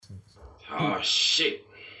Oh shit.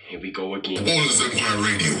 Here we go again. All is Empire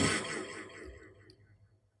Radio.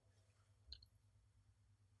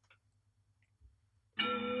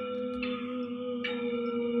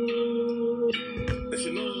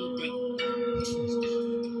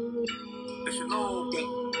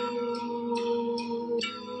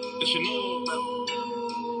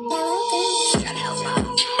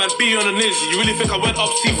 Man, be on the niz, you really think I went up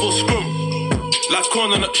C4 scrum? Life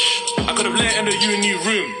corner, I could have let in the uni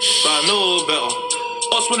room, but I know better.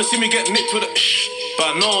 Us wanna see me get nicked with a but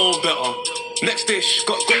I know better. Next day,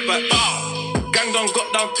 got back. Gang done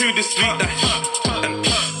got down to this week, that and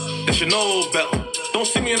they should know better. Don't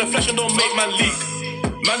see me in the flesh and don't make man leak.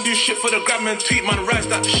 Man do shit for the gram and tweet, man rise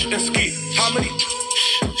that and ski. How many?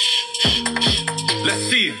 Let's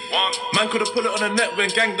see. Man could've put it on the net when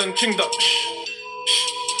gang done chinged up.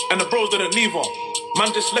 And the bros didn't leave her.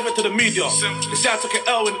 Man just left it to the media. They say I took an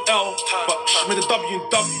L in L, but made a W in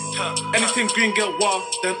W. Anything green get wild,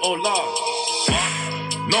 then oh lord.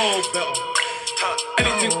 No better.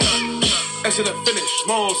 Anything excellent finish,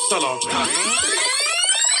 no seller.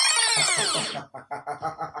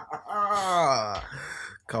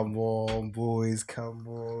 Come on, boys. Come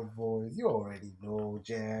on, boys. You already know,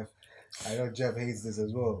 Jeff. I know Jeff hates this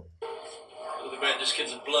as well. Look at this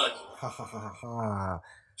kid's blood. Ha ha ha ha.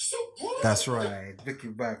 That's right. Vicky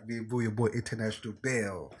back, me boy, your boy International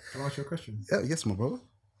Bale. Can I ask you a question? Yeah, yes, my brother.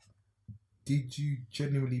 Did you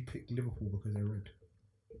genuinely pick Liverpool because they're red?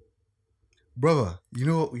 Brother, you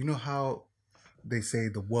know how they say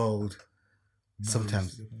the world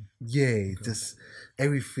sometimes, just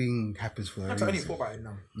everything happens for a reason. I only thought about it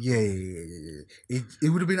now. Yeah. It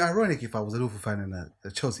would have been ironic if I was a Liverpool fan and a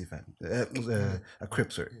Chelsea fan, a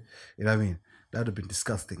Crip, sorry. You know what I mean? That would have been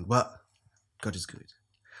disgusting. But God is good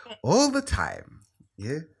all the time.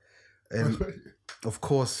 Yeah, and of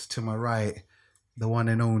course to my right, the one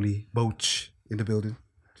and only Boach in the building.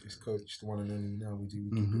 It's Coach, the one and only. Now we do.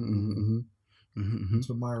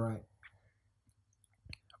 To my right,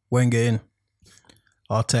 Wenger in,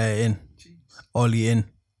 Arteta in, Ollie in.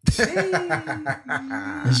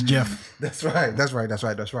 It's Jeff. That's right.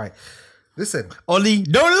 Listen, Ollie,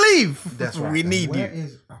 don't leave. That's right. We need Where you.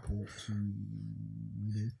 is Apple to?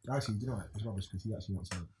 Actually, you know what? It's rubbish because he actually wants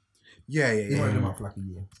to. Yeah. He wanted him out for like a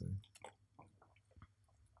year. So.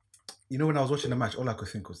 You know, when I was watching the match, all I could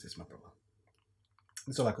think was this, my brother.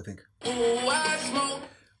 That's all I could think.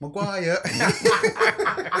 Maguire.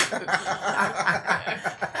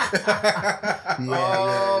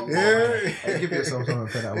 Yeah. Give yourself something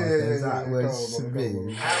for that one. That was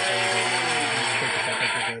smooth.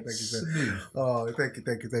 Oh,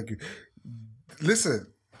 thank you. Listen,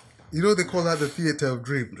 you know they call that the theatre of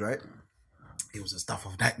dreams, right? It was the stuff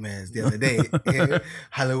of nightmares the other day.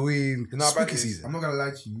 Halloween, spooky season. I'm not gonna lie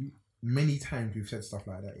to you. Many times we've said stuff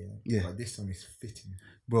like that, yeah. But this time is fitting,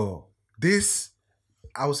 bro. This,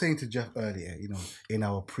 I was saying to Jeff earlier, you know, in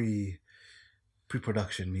our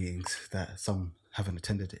pre-production meetings that some haven't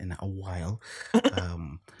attended in a while.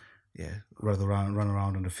 Run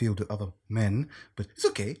around on the field with other men, but it's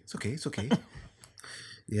okay.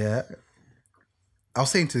 Yeah, I was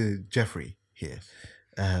saying to Jeffrey here,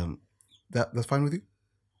 that's fine with you?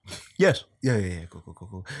 Yes. Yeah.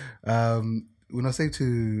 Cool. When I was saying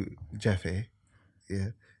to Jeff,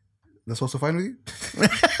 that's also fine with you?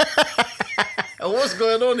 What's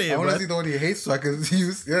going on here, I want to man? see the one he hates so I can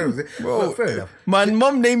use. Bro, fair enough. My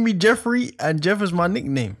mum named me Jeffrey, and Jeff is my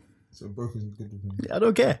nickname. So both is good with him. I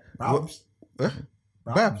don't care. Babs.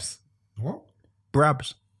 Babs. What?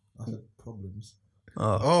 Brabs. I said problems.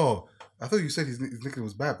 Oh, I thought you said his nickname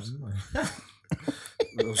was Babs.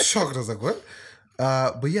 I was shocked. I was like, what?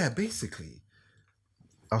 But yeah, basically,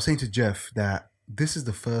 I was saying to Jeff that this is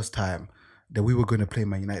the first time that we were going to play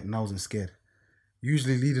Man United, and I wasn't scared.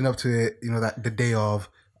 Usually leading up to it, you know, that the day of,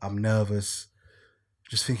 I'm nervous,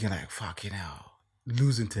 just thinking like, fucking hell,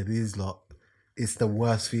 losing to these lot, it's the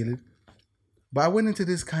worst feeling. But I went into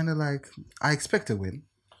this kind of like, I expect a win.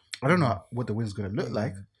 I don't know what the win's going to look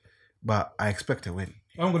like, but I expect a win.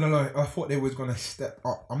 I'm going to lie, I thought they was going to step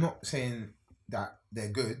up. I'm not saying that they're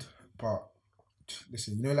good, but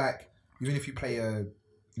listen, you know, like, even if you play a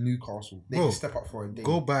Newcastle, they can step up for a day.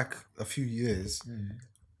 Go back a few years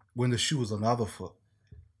when the shoe was on the other foot.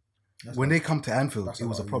 When they come to Anfield, it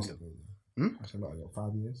was a problem. That's a lot,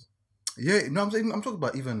 5 years? Yeah, no, I'm talking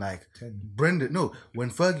about even like 10. Brendan. No, when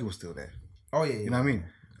Fergie was still there. Oh yeah, you know what I mean.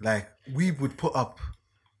 Like we would put up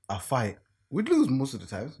a fight. We'd lose most of the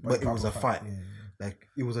times, but it was a fight. Yeah. Like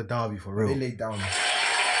it was a derby for real. They laid down.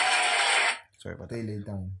 Sorry about that. They laid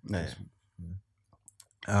down.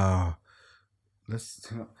 Yeah.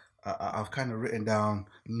 Let's. I've kind of written down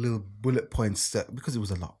little bullet points because it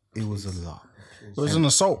was a lot. It was a lot. It was an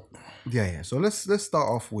assault. Yeah. So let's start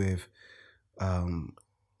off with,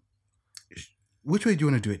 which way do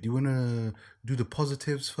you want to do it? Do you want to do the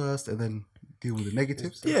positives first and then deal with the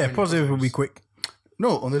negatives? Yeah, positive will be quick.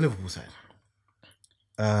 No, on the Liverpool side,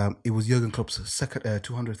 it was Jurgen Klopp's second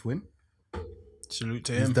 200th win. Salute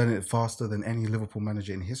to He's him. done it faster than any Liverpool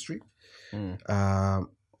manager in history.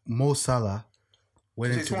 Mo Salah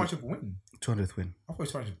went Is it into 200 win? 200th win. I thought it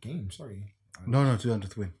was 200 games. Sorry. No,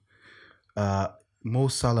 200th win. Mo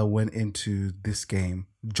Salah went into this game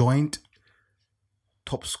joint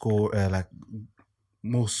top score, like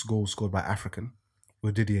most goals scored by African,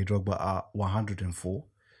 with Didier Drogba at 104,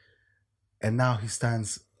 and now he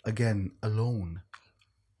stands again alone,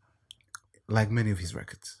 like many of his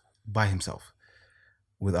records, by himself,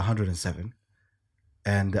 with 107.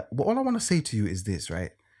 And all I want to say to you is this,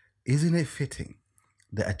 right? Isn't it fitting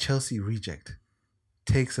that a Chelsea reject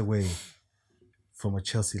takes away from a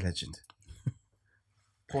Chelsea legend?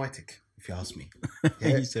 Poetic, if you ask me.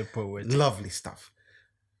 Yeah. He said poet. Lovely stuff.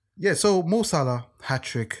 Yeah, so Mo Salah,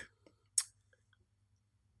 hat-trick.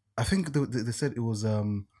 I think they said it was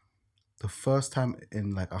the first time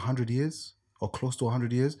in like 100 years, or close to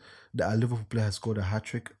 100 years, that a Liverpool player has scored a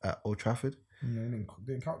hat-trick at Old Trafford. No,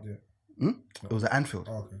 didn't count yet. It was at Anfield.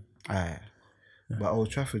 Oh, okay. But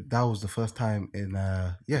Old Trafford, that was the first time in,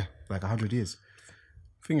 like 100 years.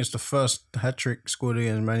 I think it's the first hat trick scored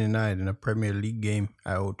against Man United in a Premier League game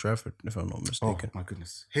at Old Trafford, if I'm not Oh, mistaken. my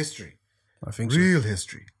goodness. History. I think so. Real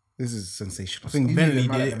history. This is sensational. I think He's Bentley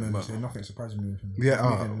moving mad did at it. the moment, but- so nothing surprises me with him. Yeah, He's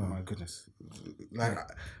oh, moving mad. my goodness. Like,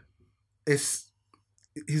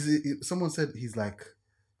 someone said he's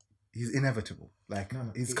inevitable. Like,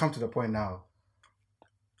 No, he's come to the point now.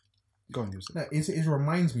 Go on, Yusuf. No, it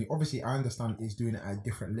reminds me. Obviously, I understand he's doing it at a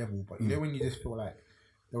different level, but you know when you just feel like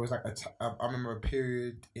there was like I remember a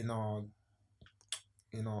period in our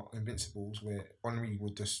Invincibles where Henry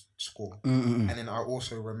would just score, and then I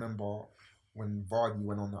also remember when Vardy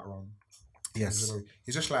went on that run. Yes.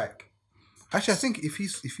 It's just like Actually, I think if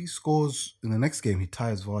he scores in the next game, he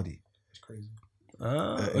ties Vardy. it's crazy.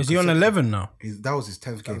 Is he on 11 now? That was his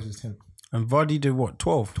 10th That game. was his 10th. And Vardy did what,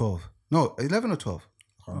 12? 12. No, 11 or 12.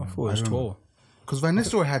 I thought it was 12. Because Van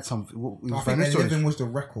Nistelrooy had some. I think 11 was the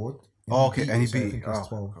record. Oh, okay, and he so I beat. think that's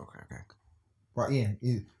 12. Okay. But yeah,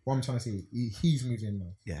 what I'm trying to say, he's moving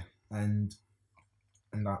now. Yeah. And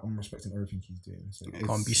I'm respecting everything he's doing. So.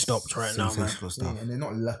 Can't be stopped right now, man. Sensational Yeah, stuff. and they're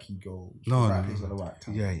not lucky goals. No, Right no. place at the right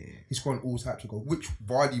time. Yeah. He's scoring all types of goals, which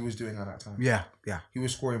Vardy was doing at that time. Yeah. He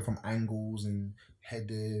was scoring from angles and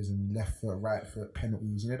headers and left foot, right foot,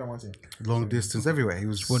 penalties. You know what I'm saying? Long distance everywhere. He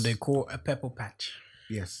was. What they call a pepper patch.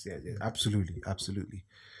 Yes. Absolutely.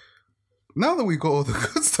 Now that we got all the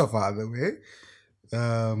good stuff out of the way,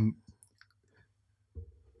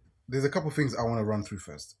 there's a couple of things I want to run through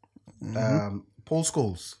first. Paul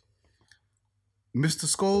Scholes. Mr.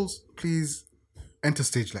 Scholes, please enter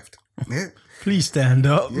stage left. Yeah. Please stand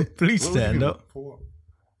up. Yeah. Please What was stand he up. For what?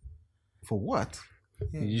 For what?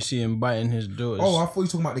 Did you see him biting his daughters? Oh, I thought you were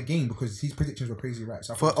talking about the game because his predictions were crazy, right?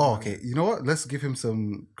 So I thought you were talking Okay. You know what? Let's give him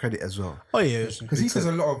some credit as well. Oh, yeah. Because he says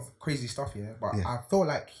a lot of crazy stuff, yeah. But Yeah. I feel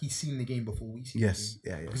like he's seen the game before we see Yes. the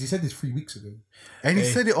game. Yeah. Because he said this 3 weeks ago. And he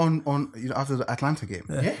said it on after the Atlanta game.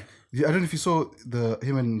 Yeah. I don't know if you saw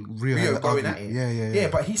him and Rio Rio had going an at it. argument. Yeah,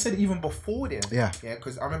 but he said it even before then. Yeah. Yeah,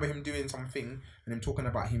 because I remember him doing something and him talking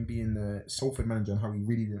about him being the Salford manager and how he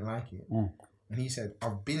really didn't like it. And he said,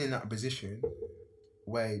 I've been in that position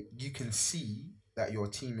where you can see that your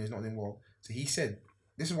team is not doing well. So he said,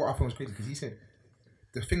 this is what I thought was crazy, because he said,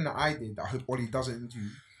 the thing that I did that I hope Ollie doesn't do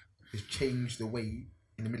is change the way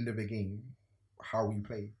in the middle of a game how we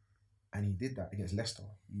play. And he did that against Leicester.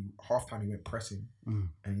 Half time he went pressing,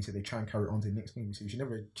 and he said they try and carry it on to the next game. So you should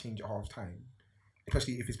never change at half time,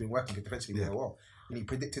 especially if it's been working because defensively they're well. And he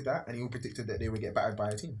predicted that, and he all predicted that they would get battered by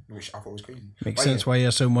a team, which I thought was crazy. Makes But sense why he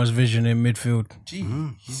has so much vision in midfield. Gee,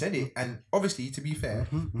 he said it, and obviously, to be fair,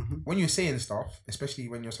 when you're saying stuff, especially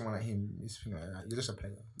when you're someone like him, you're just a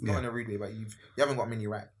player, not in a rude way, but you haven't got many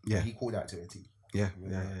right. Yeah. He called out to a team. Yeah.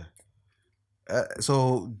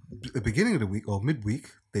 So the beginning of the week or midweek,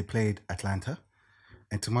 they played Atlanta,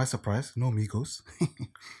 and to my surprise, no Migos.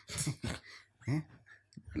 Yeah.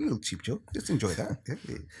 A little cheap joke. Just enjoy that.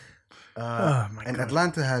 Yeah. And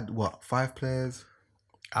Atlanta had 5 players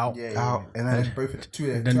Out. out, and then both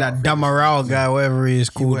two. Then that Damaral guy, whatever he is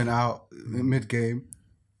he called. went out mid game.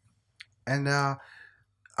 And at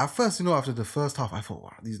first, after the first half, I thought,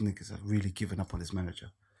 wow, these niggas have really given up on this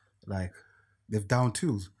manager. Like, they've down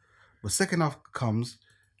tools. But second half comes,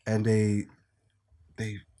 and they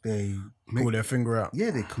they make Pull their finger out.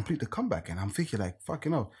 yeah, they complete the comeback. And I'm thinking like,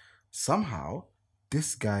 fucking hell, somehow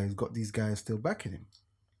this guy's got these guys still backing him.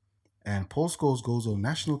 And Paul Scholes goes on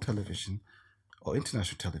national television or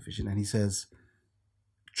international television and he says,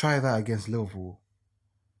 try that against Liverpool.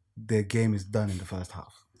 Their game is done in the first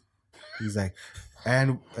half. He's like,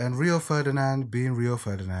 and Rio Ferdinand, being Rio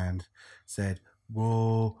Ferdinand, said,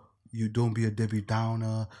 whoa, you don't be a Debbie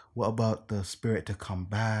Downer. What about the spirit to come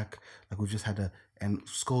back? Like we've just had and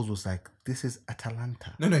Scholes was like, this is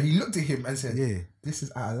Atalanta. No, he looked at him and said, Yeah. this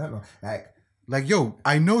is Atalanta. Like, yo,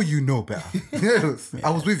 I know you know better.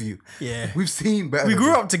 I was with you. Yeah. We've seen better. We than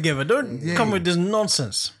grew this. up together. Don't come with this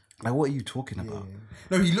nonsense. Like, what are you talking about?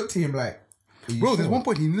 No, he looked at him like, are you Bro, there's sure? one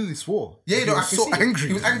point he nearly swore. Yeah, Like, no, he I was can so see it. angry.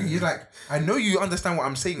 He was angry. He's like, I know you understand what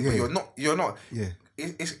I'm saying, but Yeah. you're not. Yeah.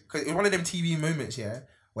 It's because it's one of them TV moments, yeah,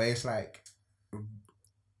 where it's like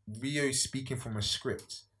Rio speaking from a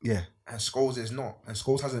script Yeah. and Scholes is not, and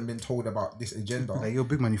Scholes hasn't been told about this agenda. Like, yo,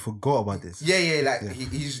 big man, you forgot about this. Yeah, like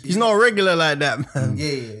he's He's not regular like that, man.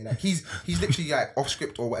 Yeah, like he's literally like off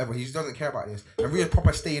script or whatever. He doesn't care about this. And Rio's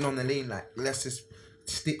proper staying on the lane, like let's just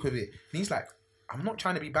stick with it. And he's like, I'm not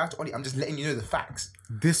trying to be bad to Oli. I'm just letting you know the facts.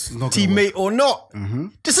 This is not gonna work. Teammate or not.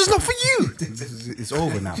 This is not for you. It's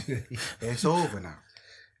over now. It's over now.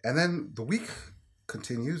 And then the week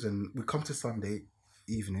continues and we come to Sunday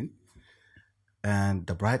evening and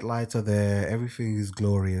the bright lights are there. Everything is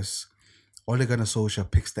glorious. Ole Gunnar Solskjaer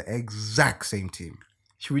picks the exact same team.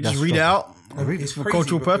 Should we That's just read it out It's for crazy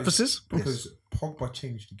cultural because- purposes? Because Pogba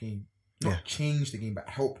changed the game. Not changed the game, but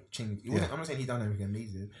helped change it. I'm not saying he done everything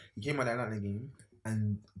amazing. He came out of that game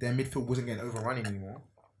and their midfield wasn't getting overrun anymore.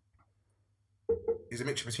 It's a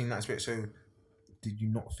mixture between that and spirit. So did you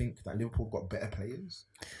not think that Liverpool got better players?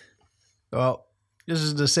 Well, this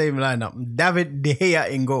is the same lineup. David De Gea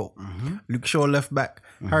in goal. Luke Shaw left back.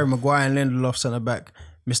 Harry Maguire and Lindelof centre back.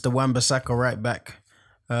 Mr. Wan-Bissaka right back.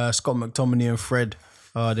 Scott McTominay and Fred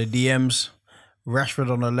the DMs.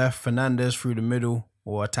 Rashford on the left. Fernandes through the middle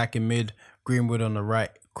or attacking mid. Greenwood on the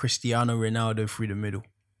right. Cristiano Ronaldo through the middle.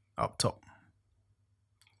 Up top.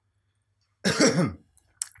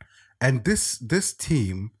 And this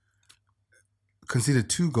team conceded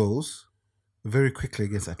 2 goals very quickly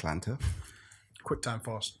against Atlanta. Quick time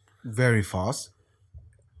fast. Very fast.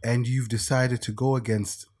 And you've decided to go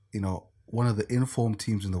against, one of the informed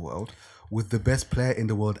teams in the world with the best player in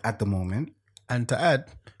the world at the moment. And to add,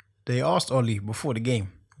 they asked Oli before the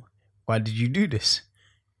game, why did you do this?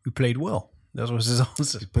 You played well. That was his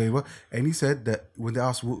answer. Play well. And he said that when they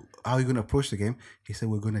asked, how are you going to approach the game? He said,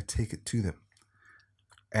 we're going to take it to them.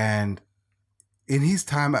 And in his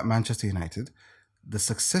time at Manchester United, the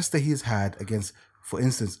success that he's had against, for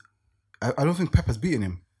instance, I don't think Pep has beaten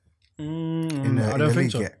him in I the don't think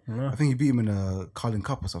league so. yet. No. I think he beat him in a Carling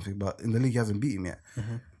Cup or something, but in the league he hasn't beat him yet.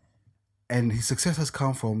 And his success has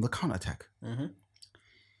come from the counter-attack.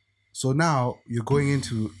 So now you're going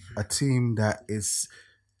into a team that is,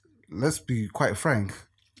 let's be quite frank,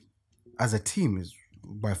 as a team is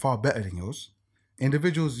by far better than yours.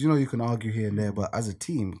 Individuals, you can argue here and there, but as a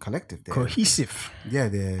team, collective, Cohesive.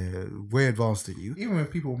 they're way advanced than you. Even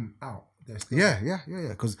with people out, they're still Yeah.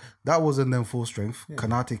 Because that wasn't them full strength.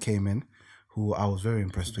 Kanate came in, who I was very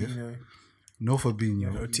impressed with. No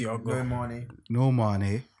Fabinho, No Thiago. Mane. no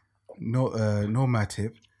Mane, no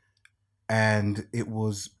Matip, and it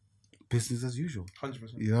was business as usual.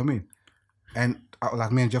 100%. You know what I mean? And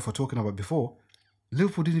like me and Jeff were talking about before,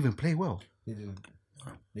 Liverpool didn't even play well. They didn't.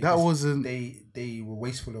 That wasn't. They were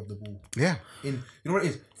wasteful of the ball. Yeah. You know what it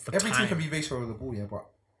is? Every team can be wasteful of the ball, yeah, but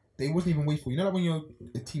they wasn't even wasteful. You know, like when you're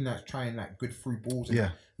a team that's trying like good through balls,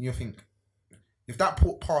 and you think if that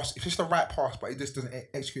pass, if it's the right pass, but it just doesn't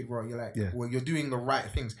execute well, you're like, well, you're doing the right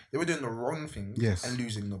things. They were doing the wrong things, and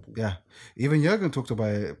losing the ball. Yeah. Even Jurgen talked about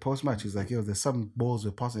it post match. He's like, there's some balls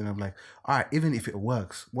we're passing. And I'm like, all right, even if it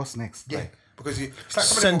works, what's next? Yeah. Like, Because it's like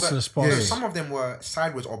Senseless passes. some of them were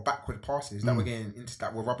sideways or backward passes that were getting into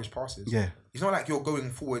that were rubbish passes. Yeah. It's not like you're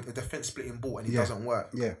going forward a defense splitting ball and it doesn't work.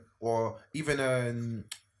 Yeah. Or even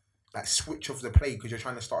like switch of the play because you're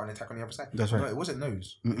trying to start an attack on the other side. That's right. No, it wasn't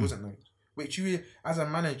those. It wasn't those. Which you, as a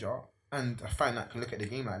manager and a fan that can look at the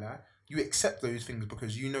game like that, you accept those things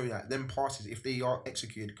because you know that them passes, if they are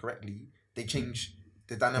executed correctly, they change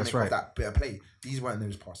the dynamic of that bit of play. These weren't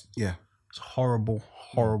those passes. Yeah. It's horrible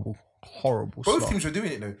Both stuff. teams were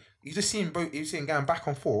doing it though. You're seeing going back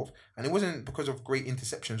and forth, and it wasn't because of great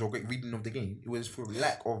interceptions or great reading of the game. It was for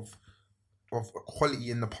lack of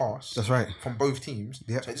quality in the pass. That's right. From both teams.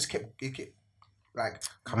 Yeah. So it kept like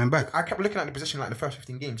Coming back. I kept looking at the position like the first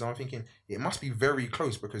 15 games, and I'm thinking it must be very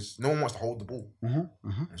close because no one wants to hold the ball. And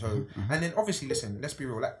then obviously, listen, let's be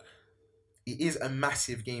real. Like it is a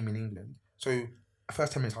massive game in England. So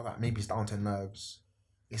first 10 minutes, I was like, maybe it's down to nerves.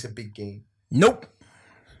 It's a big game. Nope.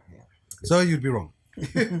 So you'd be wrong.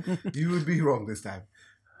 You would be wrong this time.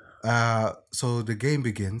 So the game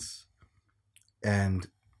begins, and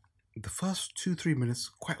the first 2-3 minutes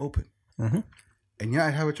quite open, and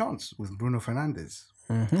United have a chance with Bruno Fernandes.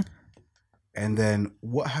 And then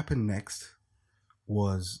what happened next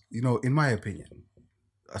was, in my opinion,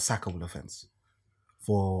 a sackable offence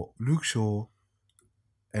for Luke Shaw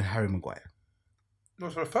and Harry Maguire. No,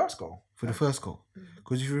 it's for the first goal. For the first goal.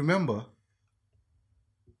 Because if you remember,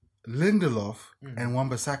 Lindelof and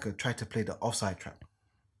Wan-Bissaka tried to play the offside trap.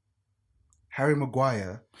 Harry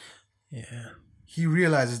Maguire, he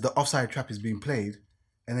realizes the offside trap is being played,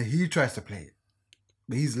 and then he tries to play it.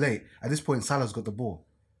 But he's late. At this point, Salah's got the ball.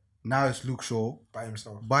 Now it's Luke Shaw By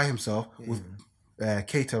himself. with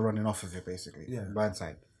Keita running off of it, basically. Yeah. Blind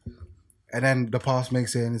side. And then the pass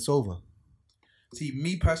makes it and it's over. See,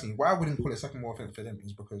 me personally, why I wouldn't call it second more offense for them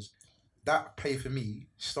is because that play for me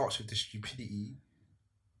starts with the stupidity.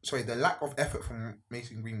 Sorry, the lack of effort from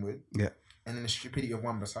Mason Greenwood. Yeah. And then the stupidity of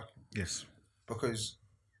Wan-Bissaka. Yes. Because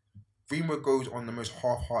Greenwood goes on the most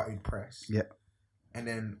half-hearted press. Yeah. And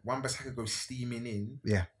then Wan-Bissaka goes steaming in.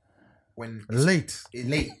 Yeah. When Late.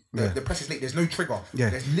 The press is late. There's no trigger. Yeah.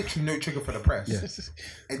 There's literally no trigger for the press.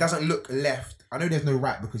 Yeah. It doesn't look left. I know there's no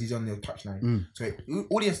right because he's on the touchline. So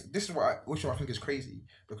audience, this is what I think is crazy,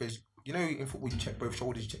 because in football you check both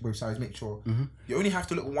shoulders, you check both sides, make sure you only have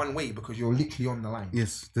to look one way because you're literally on the line.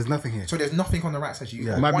 Yes. There's nothing here. So there's nothing on the right side.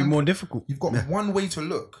 It might be more difficult. You've got one way to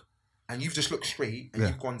look, and you've just looked straight, and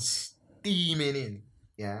you've gone steaming in.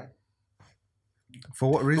 Yeah.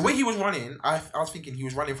 For what reason? The way he was running, I was thinking he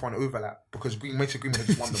was running for an overlap because Mason Greenwood had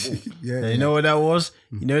just won the ball. Yeah, you know what that was?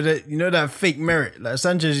 You know that fake merit. Like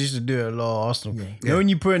Sanchez used to do it a lot at Arsenal. You know when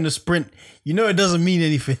you put in the sprint, it doesn't mean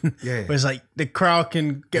anything. Yeah. But it's like the crowd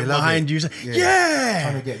can get behind you. It's like,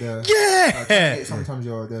 Trying to get the trying to get sometimes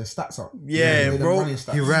the stats up. Yeah, the bro. running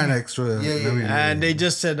stats. He ran extra. And they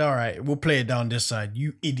just said, all right, we'll play it down this side.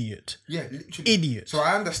 You idiot. Yeah, literally. Idiot. So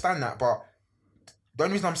I understand that, but the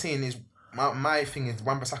only reason I'm saying is my thing is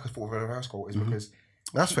Wan-Bissaka's fault for the reverse goal is because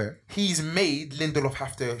That's fair. he's made Lindelof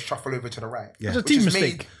have to shuffle over to the right. Yeah. It's a Which team has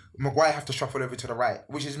mistake. made Maguire have to shuffle over to the right,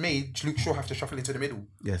 which has made Luke Shaw have to shuffle into the middle.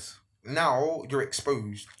 Yes. Now you're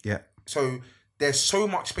exposed. Yeah. So there's so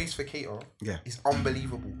much space for Keita. Yeah. It's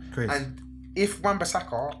unbelievable. Crazy. And if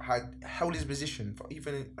Wan-Bissaka had held his position for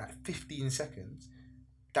even 15 seconds,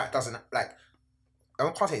 that doesn't I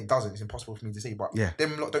can't say it doesn't. It's impossible for me to say, but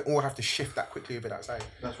them lot don't all have to shift that quickly over that side.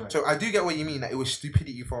 That's right. So I do get what you mean. That it was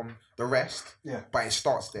stupidity from the rest. Yeah. But it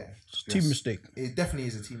starts there. It's a team mistake. It definitely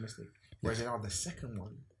is a team mistake. Whereas now the second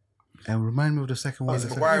one, And remind me of the second one. is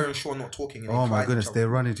Maguire and Shaw not talking. And they Oh my collide goodness, each other. they're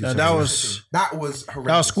running to each other. That was That was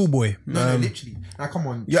horrendous. schoolboy. No, literally. Now come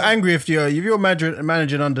on. You're angry if you're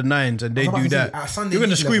managing under nines and they I'm about do to say, that. at Sunday You're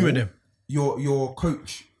gonna league scream at level, them. Your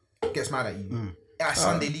coach gets mad at you. At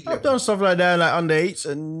Sunday league I've level, done stuff like that, like under eights,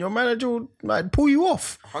 and your manager will pull you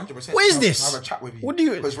off. 100%. What is this? Have a chat with you. What do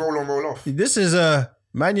you? Because roll on, roll off. This is a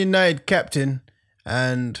Man United captain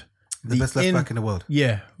and the best left back in the world.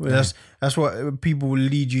 Yeah, well, that's what people will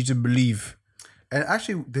lead you to believe. And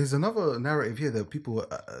actually, there's another narrative here that people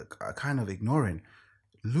are kind of ignoring.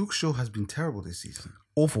 Luke Shaw has been terrible this season.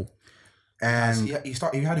 Awful. And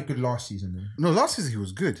He had a good last season though. no, last season he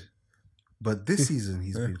was good. But this season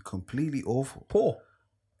he's been completely awful. Poor.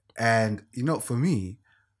 And for me,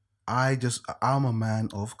 I'm a man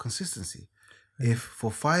of consistency. If for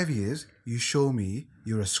 5 years you show me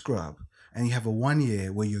you're a scrub and you have a 1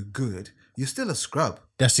 year where you're good, you're still a scrub.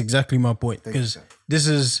 That's exactly my point. Thank you, Because sir. this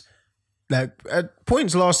is like at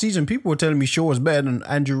points last season, people were telling me Shaw was better than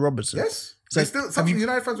Andrew Robertson. Yes. It's like, Still, have some you-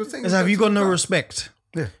 United fans were saying. Have you got no respect?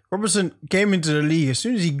 Yeah. Robertson came into the league as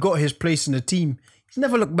soon as he got his place in the team. He's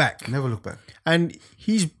never looked back, Never look back. and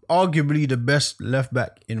he's arguably the best left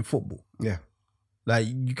back in football. Yeah. Like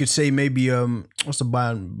you could say maybe what's the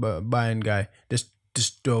Bayern guy? This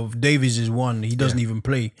Davies is one. He doesn't even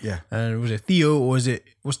play. Yeah. And was it Theo or is it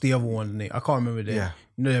what's the other one name? I can't remember their. Yeah.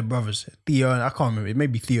 They're brothers. Theo. I can't remember. It may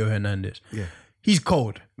be Theo Hernandez. Yeah. He's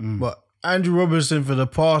cold. But Andrew Robertson for the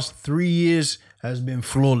past 3 years has been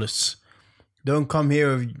flawless. Don't come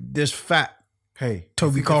here with this fat Hey.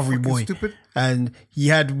 Toby you think they're Carvery fucking boy. Stupid? And he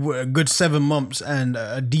had a good 7 months and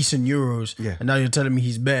a decent Euros. Yeah. And now you're telling me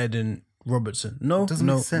he's better than Robertson. No, doesn't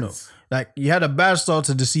no, make sense. no. Like you had a bad start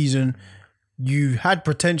to the season. You had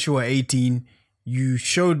potential at 18. You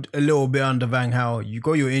showed a little bit under Van Gaal. You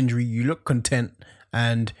got your injury. You look content.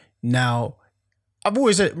 And now, I've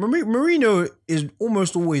always said, Marino is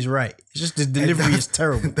almost always right. It's just the delivery is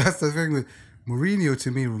terrible. That's the thing with Mourinho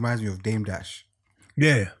to me reminds me of Dame Dash.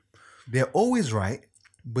 Yeah. They're always right,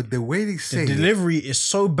 but the way they say The it, delivery is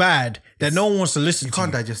so bad that no one wants to listen you to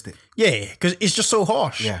can't you. digest it. Yeah, because it's just so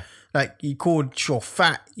harsh. Yeah. Like, he called Shaw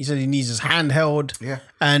fat. He said he needs his hand held. Yeah.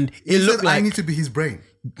 And He it said, looked I like... need to be his brain.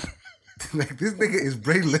 Like, this nigga is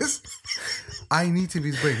brainless. I need to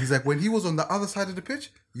be his brain. He's like, when he was on the other side of the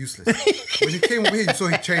pitch, useless. When he came over here, you saw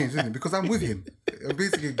he changed, didn't he? Because I'm with him. I'm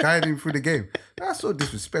basically guiding him through the game. That's so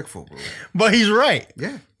disrespectful, bro. But he's right.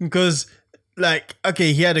 Yeah. Because, like,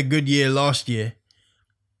 okay, he had a good year last year.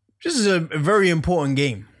 This is a very important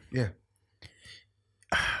game. Yeah.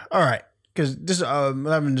 All right. Because this,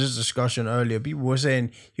 having this discussion earlier, people were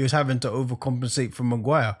saying he was having to overcompensate for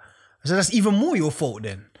Maguire. I said, that's even more your fault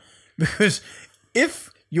then. Because if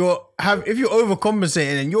you're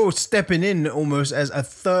overcompensating and you're stepping in almost as a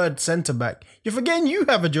third centre back, you're forgetting you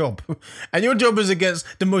have a job. And your job is against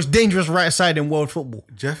the most dangerous right side in world football.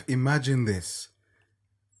 Jeff, imagine this.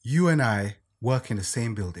 You and I work in the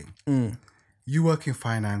same building. You work in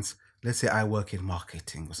finance. Let's say I work in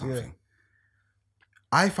marketing or something.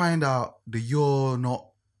 I find out that you're not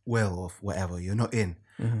well or whatever, you're not in.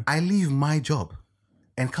 I leave my job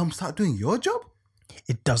and come start doing your job?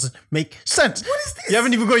 It doesn't make sense. What is this? You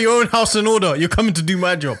haven't even got your own house in order. You're coming to do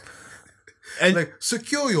my job. And Like,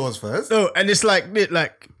 secure yours first. no, and it's like,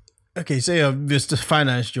 okay, say it's the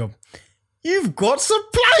finance job. You've got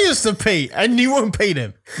suppliers to pay, and you won't pay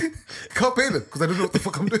them. Can't pay them because I don't know what the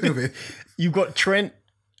fuck I'm doing with it. You've got Trent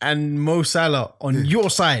and Mo Salah on your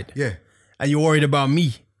side, Yeah. and you're worried about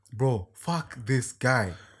me. Bro, fuck this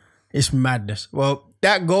guy. It's madness. Well,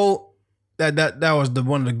 that goal, that was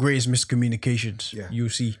one of the greatest miscommunications you'll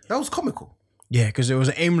see. That was comical. Yeah, because it was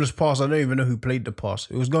an aimless pass. I don't even know who played the pass.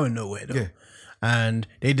 It was going nowhere though. Yeah. And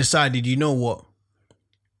they decided, you know what?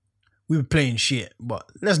 We were playing shit, but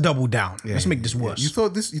let's double down. Let's make this worse. You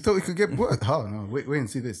thought it could get worse? Oh no, wait and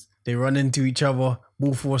see this. They run into each other.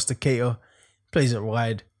 Ball forced to Cater, plays it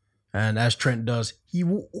wide, and as Trent does, he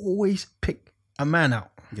will always pick a man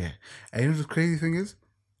out. Yeah. And you know the crazy thing is?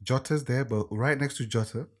 Jota's there, but right next to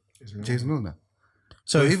Jota, James Milner.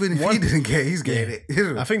 So even if he didn't get it, he's getting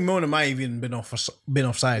it. I think Milner might have even been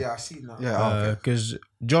offside. Yeah, I see that. Yeah. Because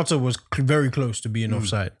Jota was very close to being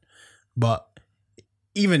offside, but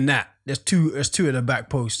even that, there's two at the back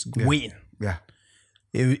post waiting. Yeah.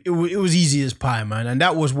 It was easy as pie, man, and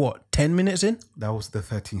that was what 10 minutes in. That was the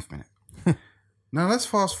 13th minute. Now let's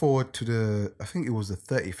fast forward to I think it was the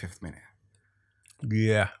 35th minute.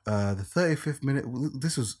 Yeah, The 35th minute.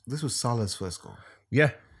 This was Salah's first goal.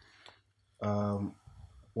 yeah.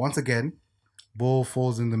 Once again, ball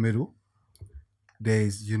falls in the middle.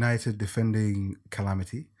 There's United defending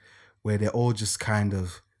calamity, where they're all just kind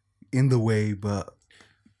of in the way, but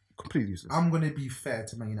completely useless. I'm going to be fair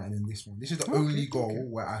to Man United in this one. This is the only goal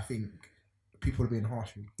where I think people are being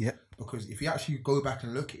harsh with. Yeah. Because if you actually go back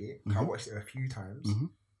and look at it, I watched it a few times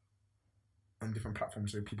on different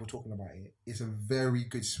platforms, so people talking about it. It's a very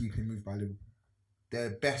good sweeping move by Liverpool.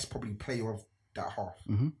 Their best probably player of that half.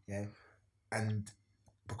 Yeah. And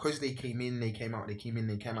because they came in, they came out, they came in,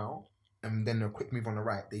 they came out, and then a quick move on the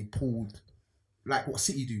right, they pulled like what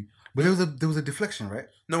City do. But there was a deflection, right?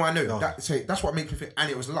 No, I know. Oh. That's what makes me think, and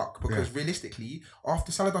it was luck because realistically,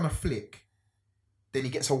 after Salah done a flick, then he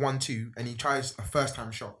gets a 1-2 and he tries a first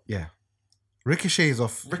time shot. Yeah. Ricochets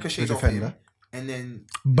off Ricochets the off defender. him, and then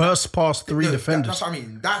Burst past three no, defenders. That's what I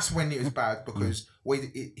mean. That's when it was bad because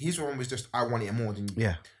his one was just I want it more than you.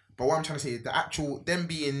 Yeah. But what I'm trying to say is the actual them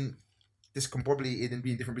being this can probably even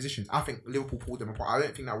be in different positions. I think Liverpool pulled them apart. I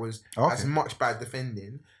don't think that was as much bad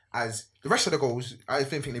defending as the rest of the goals. I don't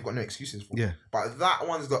think they've got no excuses for. Yeah. But that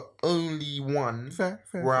one's the only one Fair,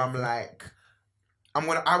 where I'm like, I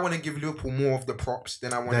want to give Liverpool more of the props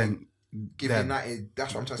than I want to give United.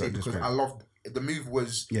 That's what I'm trying to say because I loved the move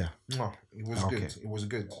was it was good. It was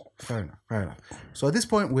good. Fair enough. So at this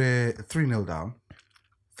point we're 3-0 down.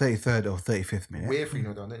 33rd or 35th minute. We're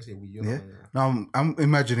 3-0 down. Don't say we. You're not. Now I'm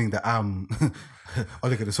imagining that I'm I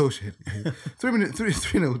look at associate.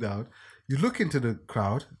 3-0 down. You look into the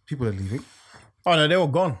crowd, people are leaving. Oh no, they were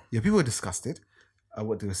gone. Yeah, people are disgusted at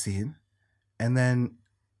what they were seeing. And then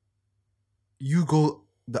you go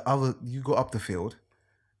up the field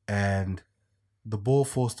and the ball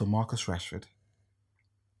falls to Marcus Rashford.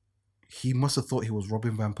 He must have thought he was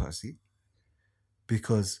Robin Van Persie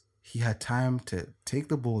because he had time to take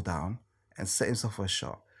the ball down and set himself for a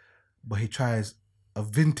shot. But he tries a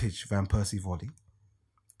vintage Van Persie volley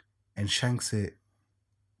and shanks it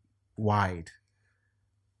wide.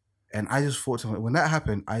 And I just thought to myself, when that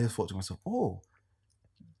happened, oh,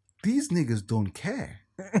 these niggas don't care.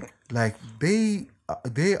 Like they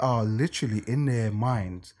are literally in their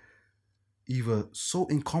minds either so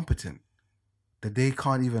incompetent that they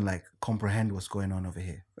can't even like comprehend what's going on over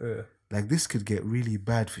here. Like this could get really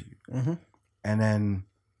bad for you. Mhm. And then,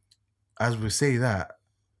 as we say that,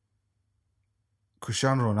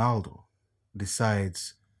 Cristiano Ronaldo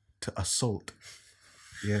decides to assault.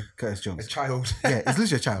 Yeah, Curtis A Jones. child. Yeah, it's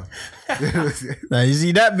literally a child. Now you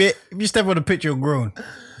see that bit. If you step on the picture, you're grown.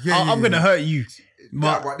 I'm gonna hurt you.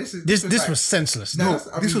 But but this like- was senseless. No, No, that's-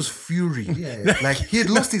 I This mean- was fury. Yeah. Like he had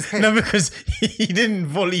lost his head. no, because he didn't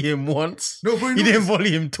volley him once. No, bro, you he know didn't this-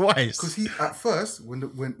 volley him twice. Because he at first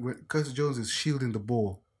when Curtis Jones is shielding the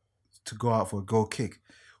ball to go out for a goal kick,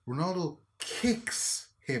 Ronaldo kicks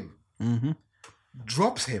him,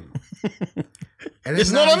 drops him, and It's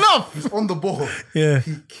then not now enough. He's on the ball. Yeah.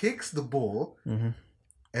 He kicks the ball,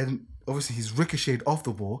 and obviously he's ricocheted off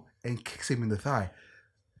the ball and kicks him in the thigh.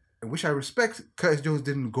 Which I respect. Curtis Jones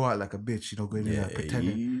didn't go out like a bitch, going in there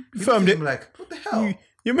pretending. he He firmed looked at it. him like, what the hell?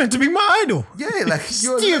 You're meant to be my idol. Yeah, like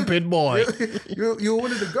you're Stupid boy. You're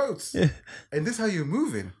one of the goats, and this is how you're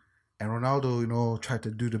moving. And Ronaldo, tried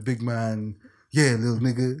to do the big man, little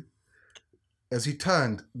nigga. As he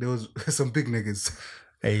turned, there was some big niggas.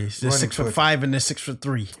 Hey, they're Running 6'5" and they're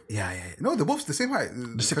 6'3". Yeah. No, they're both the same height.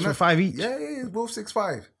 The 6'5" each. Yeah, both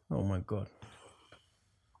 6'5". Oh my god.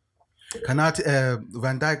 Kanate,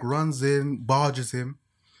 Van Dijk runs in, barges him.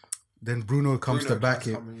 Then Bruno comes to back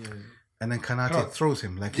him, and then Kanate throws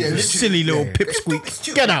him like Yeah, You he's silly little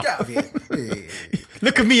pipsqueak. Get out. of here. Yeah.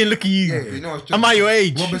 Look at me and look at you. You know, I'm at your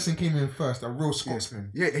age. Robertson came in first, a real Scotsman.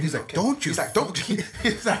 Yeah, and he's like, don't you? He's like, don't.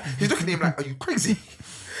 He's looking at him like, are you crazy?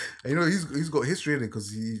 And he's got history in it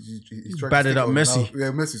because he's trying Batted to up Messi.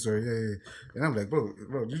 Messi, sorry. Yeah. And I'm like, bro,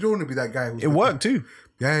 you don't want to be that guy. It worked too.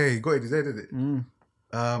 Yeah, he got it. He did it. And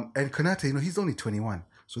Konate, he's only 21.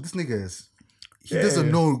 So this nigga he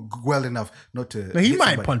doesn't know well enough not to. No, he hit might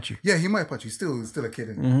somebody. punch you. Yeah, he might punch you. Still a kid.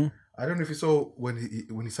 I don't know if you saw when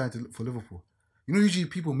he signed for Liverpool. Usually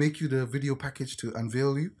people make you the video package to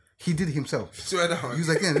unveil you. He did it himself. Swear down. He was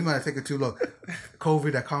like, yeah, this might have taken too long.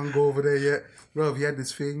 COVID, I can't go over there yet. Bro, he had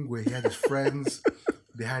this thing where he had his friends.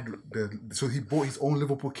 So he bought his own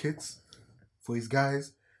Liverpool kits for his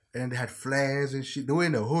guys. And they had flares and shit. They were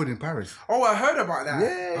in the hood in Paris. Oh, I heard about that.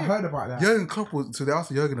 Yeah. I heard about that. Jurgen Klopp so they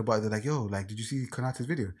asked Jurgen about it. They're like, yo, did you see Konate's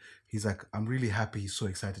video? He's like, I'm really happy he's so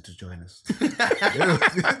excited to join us.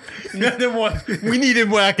 We need him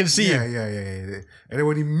where I can see him. Yeah. And then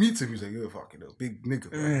when he meets him, he's like, you're a fucking big nigga.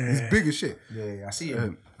 Bro. He's big as shit. Yeah, I see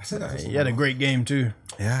him. I said that. He had a great game too.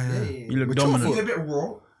 Yeah. You look He's dominant. a bit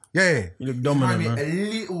raw. Yeah. You look I dominant, mean, man. a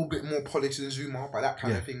little bit more polished than Zuma, but that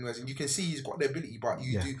kind of thing. And you can see he's got the ability, but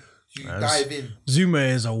you dive in. Zuma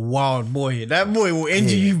is a wild boy. That boy will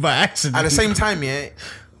injure you by accident. At the same time,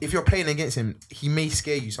 if you're playing against him, he may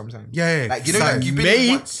scare you sometimes. Yeah. Like, like you've been May?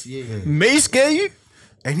 in once. Yeah. May scare you.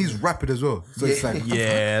 And he's rapid as well. So it's like,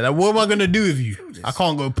 Yeah, like, what am I gonna do with you? I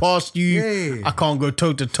can't go past you. Yeah. I can't go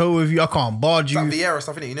toe to toe with you. I can't barge It's like you. Vieira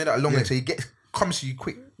stuff, innit? You know that long leg, so he comes to you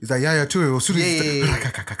quick, he's like, yeah, too. As soon as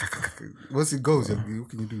Yeah. once it goes, what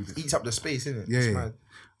can you do with it? eats up the space, innit? Yeah, It's yeah. mad.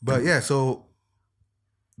 But yeah, so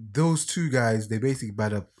those two guys, they basically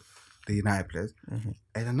bad up the United players.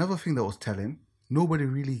 And another thing that was telling, nobody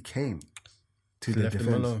really came to the Left him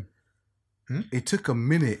defense. alone. It took a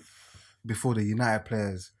minute before the United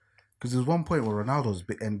players, because there was one point where Ronaldo's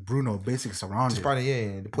and Bruno basically surrounded Despite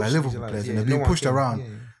the by push, Liverpool players, and they're being no one pushed came. around. Yeah.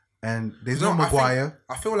 And there's No, no I think- Maguire.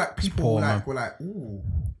 I feel like people poor, were like, ooh,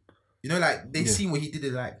 like they seen what he did.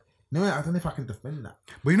 They're like, no, I don't know if I can defend that.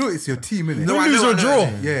 But it's your team, innit? No, I Lose know, or I know, draw. I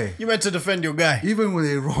know. Yeah. You meant to defend your guy. Even when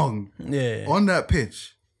they're wrong, Yeah. on that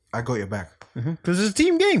pitch, I got your back. Because it's a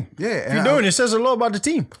team game. Yeah. If And you don't, it says a lot about the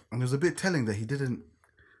team. And it was a bit telling that he didn't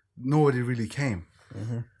know where he really came.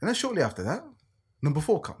 And then shortly after that, number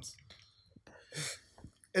 4 comes.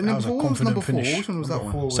 And That number was a 4 was confident number 4. finish. Which one was that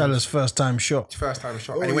one? Salah's first time shot. First time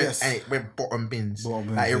shot, Oh, and, yes. it went bottom bins. Bottom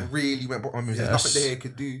bins, Like yeah. it really went bottom bins. There's Yes. nothing there he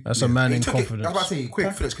could do. That's a man He in took it- confidence. I was about to say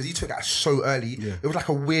confidence because he took that so early. Yeah. It was like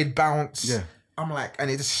a weird bounce. Yeah. I'm like, and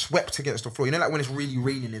it just swept against the floor. You know, like when it's really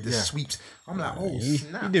raining, it just sweeps. I'm like, oh He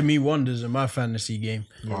snap! did me wonders in my fantasy game.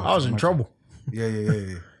 I was in trouble. Yeah.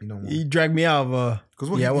 You know what? He dragged me out of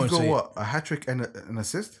Because yeah, I he won't got say. what? A hat trick and an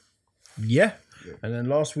assist? Yeah. And then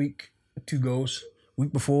last week, 2 goals.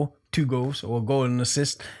 Week before, 2 goals or a goal and an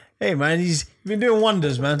assist. Hey man, he's been doing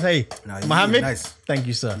wonders, man. Hey, Nah, you're Mohammed, eating nice. thank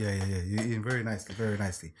you, sir. Yeah. You're eating very nicely, very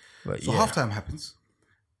nicely. But So yeah. halftime happens,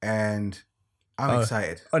 and I'm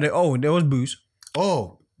excited. There was booze.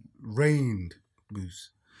 Oh, rained booze.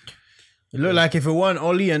 It looked like if it weren't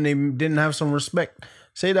Oli and they didn't have some respect,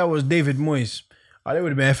 say that was David Moyes. Oh, they would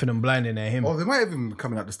have been effing and blinding at him. Oh, they might have even been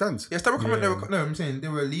coming out the stands. Yes, they were coming. No, I'm saying they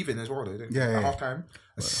were leaving as well. Though, Yeah, at yeah. half time,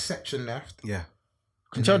 a section left. Yeah.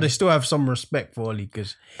 You tell they still have some respect for Oli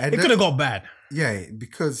because And it then- could have got bad. Yeah,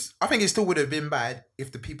 because I think it still would have been bad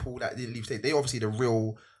if the people that didn't leave stayed. They obviously the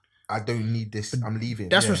real. I don't need this. I'm leaving.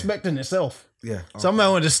 That's respect in itself. yeah, Some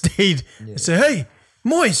man would have stayed and said, "Hey,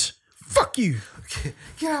 Moise, fuck you."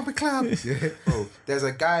 get out of the club. Yeah. Bro, there's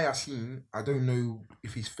a guy I seen. I don't know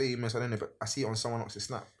if he's famous. I don't know, but I see it on someone else's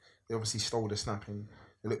snap. They obviously stole the snap and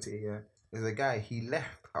they looked at it. Yeah, there's a guy. He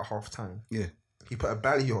left at half time. Yeah. He put a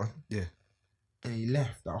belly on. Yeah. And he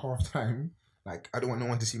left at half time. Like I don't want no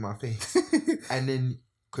one to see my face. And then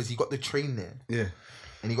because he got the train there Yeah.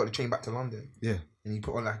 and he got the train back to London. Yeah. And he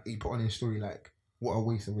put on his story like, what a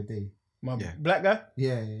waste of a day. My Yeah. black guy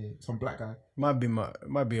Yeah. Some black guy. might be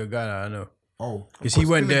a guy that I know Oh, because he course,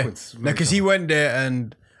 went there. delinquents, No, because he went there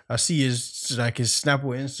and I see his Snap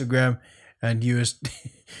or Instagram and he was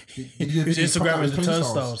his Instagram is the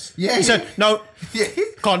turnstiles. Yeah. He said, "No, Yeah.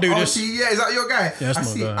 can't do Oh, this." see, yeah, is that your guy? Yeah, that's I my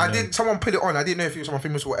see. guy, I yeah. did. Someone put it on. I didn't know if he was someone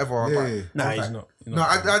famous or whatever. Yeah, but yeah. Nah, I was he's like- not. No,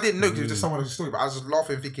 I didn't know because it was just someone else's story. But I was just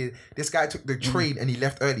laughing, thinking this guy took the train and he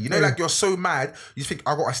left early. You know, like you're so mad, you think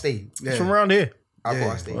I gotta stay. It's from around here. I Yeah.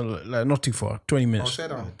 gotta stay. Well, like not too far, 20 I'll minutes. say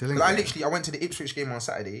that. 'Cause delinquent. I went to the Ipswich game on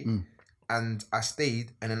Saturday and I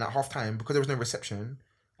stayed, and then at half time because there was no reception,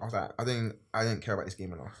 I was like, I didn't care about this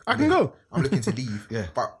game enough. I can go. I'm looking to leave. Yeah.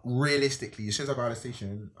 But realistically, as soon as I got out of the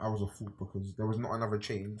station, I was a fool because there was not another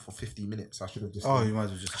train for 50 minutes. I should have just Oh, stayed. you might as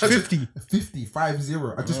well just. 50. 50. I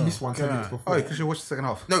just missed 10 minutes before. Oh, you should watch the second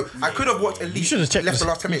half. No, I could have watched at least should have checked left this. the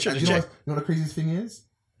last 10 You minutes. should And have you know, checked. what the craziest thing is?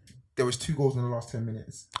 There was 2 goals in the last 10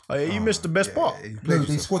 minutes. Oh, yeah, you missed the best part. Yeah, you No, played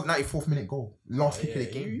they yourself. scored 94th minute goal. Last kick of the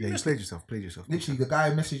game. Yeah, you played yourself. Played yourself. Literally, the guy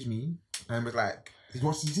messaged me and was like, did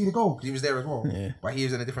you see the goal? 'Cause he was there as well. Yeah. But he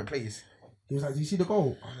was in a different place. He was like, did you see the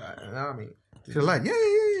goal? I was like, nah, mate. Should have lied.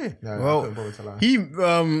 Yeah. No, I Well, couldn't bother to lie. he,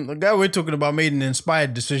 the guy we're talking about made an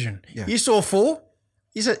inspired decision. Yeah. He saw 4.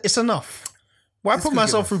 He said, "It's enough. Why This put could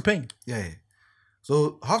myself give through us- pain?" Yeah.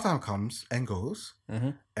 So halftime comes and goes,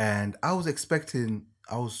 and I was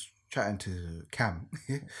chatting to Cam,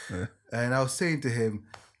 and I was saying to him,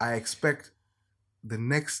 I expect the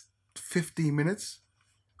next 15 minutes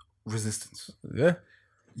resistance. Yeah.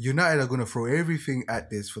 United are going to throw everything at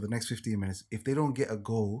this for the next 15 minutes. If they don't get a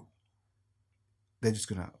goal, they're just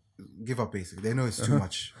going to give up, basically. They know it's too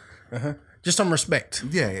much. Just some respect.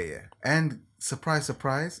 Yeah. And surprise,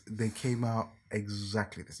 surprise, they came out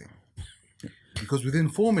exactly the same. Because within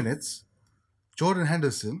 4 minutes, Jordan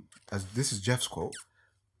Henderson, as this is Jeff's quote,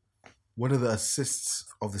 one of the assists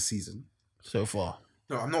of the season. So far.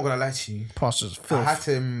 No, I'm not going to lie to you. Passes I filth. had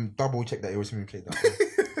to double check that it was him who played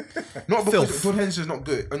that. Not because Filth. Jordan Henderson's not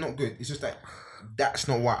good. It's just that that's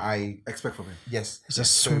not what I Expect from him. yes. It's a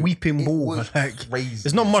So sweeping it ball. was Like, crazy.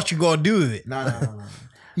 there's not much you got to do with it. No.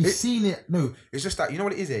 He's seen it. No, it's just that you know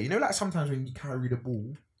what it is. Here. You know, like sometimes when you carry the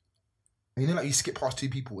ball, and you know, like you skip past 2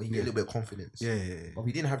 people and you get a little bit of confidence. Yeah. But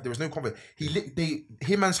we didn't have. There was no confidence.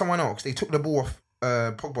 Him and someone else. They took the ball off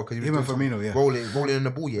Pogba because he was Him and doing some Firmino, yeah. rolling in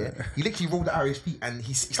the ball. Yeah, he literally rolled it out of his feet, and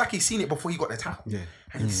it's like he's seen it before he got the tackle. Yeah.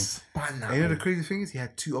 And he spun that. And you know the crazy thing is he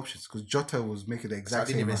had 2 options because Jota was making the So I exact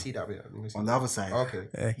didn't same even run see that bit. I didn't even see on that. the other side.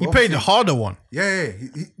 Okay. He played the harder one. Yeah.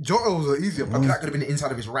 Jota was an easier Okay, pass. that could have been the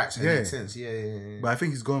inside of his right, so it Yeah. makes sense. Yeah. But I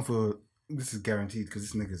think he's going for, this is guaranteed because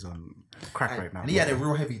this nigga's on crack right now. And he had a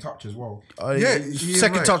real heavy touch as well. Yeah, His he is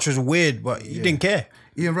second right. touch was weird, but he didn't care.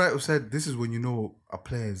 Ian Wright said this is when you know a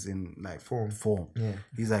player's in like Form. Yeah.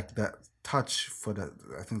 He's like that touch for the,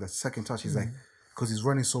 I think that second touch, he's like, because he's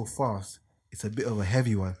running so fast, it's a bit of a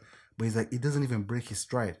heavy one. But he's like, it doesn't even break his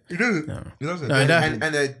stride. He doesn't. He doesn't. No, and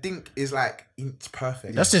the dink is like, it's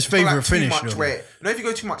perfect. That's his It's not favourite too finish, much though. where, you know, if you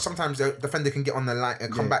go too much, sometimes the defender can get on the line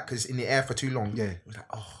and come back because it's in the air for too long. Yeah. It's like,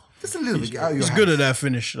 oh. Just a little bit out of your He's hands. good at that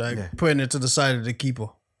finish, like Yeah. putting it to the side of the keeper,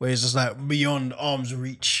 where it's just like beyond arm's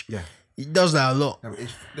reach. Yeah. He does that a lot.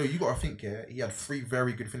 No, you got to think, yeah, he had 3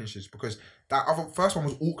 very good finishes because that other first one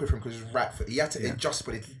was awkward for him because it was right foot. He had to adjust,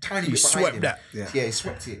 but it's tiny bit behind swept him. that. Yeah, he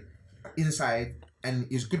swept it inside, and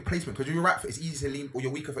it was good placement because you're right foot. It's easy to lean, or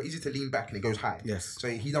you're weaker foot, easy to lean back, and it goes high. Yes. So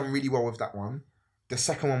he done really well with that one. The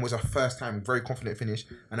second one was a first time, very confident finish,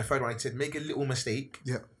 and the third one, he said, make a little mistake,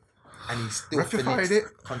 Yeah. and he still Rectified finished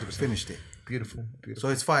it, 100%. finished it. Beautiful. So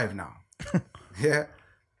it's 5 now. Yeah.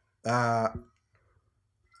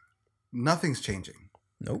 Nothing's changing.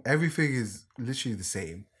 Nope. Everything is literally the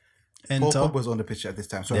same. Paul Enter. Pogba's on the pitch at this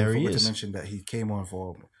time. So There I he forgot is. to mention that he came on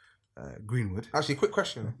for Greenwood. Actually, quick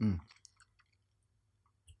question. Mm.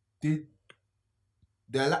 Did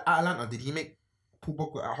Atlanta, did he make Paul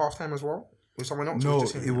Pogba at halftime as well? with someone else? No,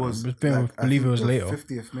 just him? it was. I believe it was the later.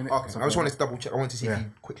 50th minute. Okay, I something just wanted like to double check. I wanted to see if Yeah. he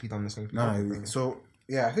quickly done the same thing. that. No, so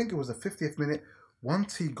yeah, I think it was the 50th minute.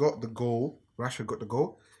 Once he got the goal, Rashford got the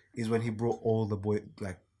goal, is when he brought all the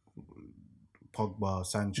like Pogba,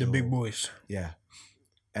 Sancho, The big boys. Yeah,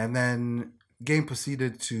 and then game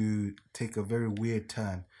proceeded to take a very weird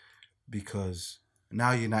turn because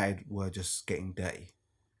now United were just getting dirty.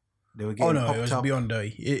 They were getting Oh no, popped it was up. beyond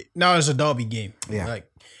dirty. Now it's a derby game. Yeah. Like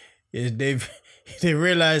they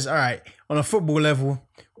realized, all right, on a football level,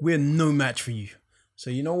 we're no match for you. So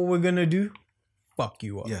you know what we're gonna do? Fuck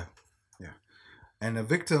you up. Yeah. And the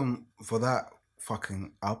victim for that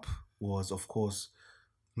fucking up was, of course,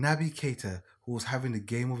 Naby Keita, who was having the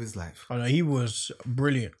game of his life. Oh no, he was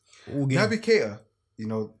brilliant. All game. Naby Keita,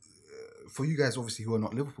 for you guys obviously who are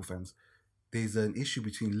not Liverpool fans, there's an issue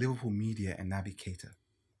between Liverpool media and Naby Keita.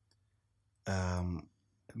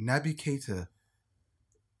 Naby Keita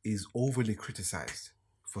is overly criticized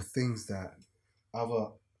for things that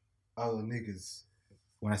other niggas,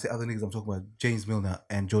 when I say other niggas, I'm talking about James Milner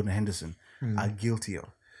and Jordan Henderson, are guilty of.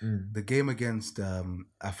 The game against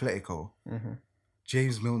Atletico,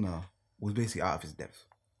 James Milner was basically out of his depth.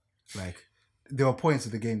 Like, there were points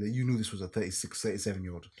of the game that you knew this was a 36,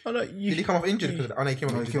 37-year-old. Oh, no, Did he come off injured? Because he came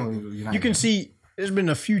off injured. You can see there's been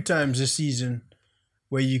a few times this season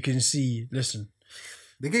where you can see, listen,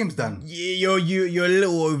 the game's done. you're a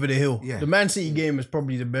little over the hill. Yeah. The Man City game is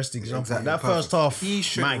probably the best example. Exactly, That perfect. first half, He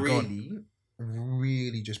should my God.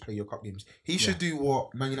 really just play your cup games. He should do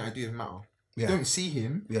what Man United do with Matter. You Yeah. don't see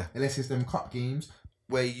him Yeah. unless it's them cup games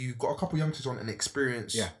where you got a couple youngsters on and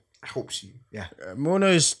experience Yeah. helps you.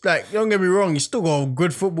 Mono's like, don't get me wrong, he's still got a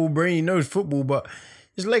good football brain. He knows football, but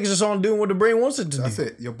his legs just aren't doing what the brain wants it to That's do.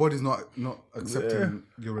 it. Your body's not accepting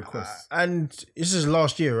your requests. And this is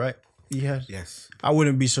last year, right? He has. Yes. I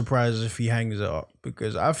wouldn't be surprised if he hangs it up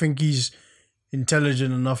because I think he's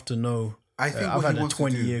intelligent enough to know. I think I've what had he a wants to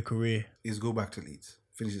do 20-year career. is go back to Leeds.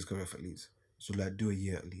 Finish his career for Leeds. So like do a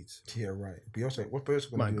year at Leeds. Yeah, right. Bielsa, what's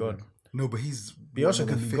Bielsa going My to do? God. then? No, but he's Bielsa one of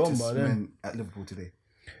could the be gone fittest by then. men at Liverpool today.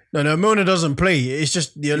 No, Milner doesn't play. It's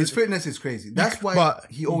just the His fitness is crazy. That's why but-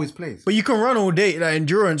 he always plays. But you can run all day. Like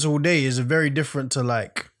endurance all day is very different to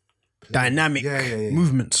like dynamic Yeah.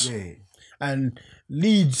 movements. Yeah. And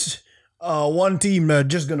Leeds are one team that are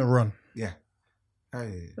just gonna run. Yeah.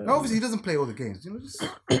 No, obviously, he doesn't play all the games. Just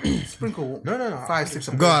sprinkle No. 5, 6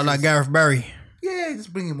 Go out like Gareth Barry. Yeah,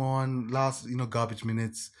 just bring him on. Last, garbage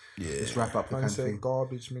minutes. Yeah. Just wrap up the kind of thing.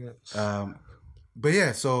 Garbage minutes. But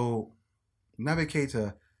yeah, so Naby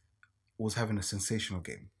Keita was having a sensational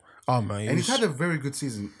game. Oh man, And he's had a very good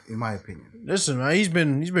season, in my opinion. listen, man, he's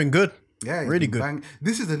been good. Yeah, he's Really been good.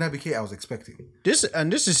 This is the Naby Keita I was expecting. This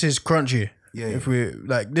is his crunch year. Yeah, If we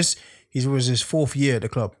like this, he was his 4th year at the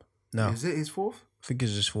club. No, Is it his 4th? I think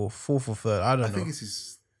it's his fourth or third. I don't I know. think it's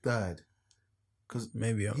his 3rd. Because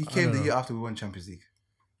Maybe he I came don't the know. year after we won Champions League.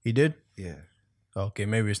 He did. Yeah. Okay,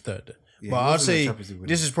 maybe it's third. Then. Yeah, But he I'd wasn't in say Champions League with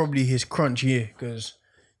this him. is probably his crunch year because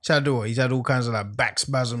he's had all kinds of like back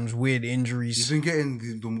spasms, weird He's injuries. been getting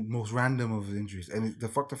the most random of injuries. And the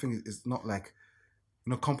fucked up thing is, it's not like,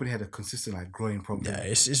 company had a consistent like growing problem. Yeah,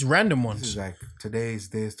 it's random This ones. is like, today's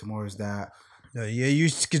this, tomorrow's that. Yeah, you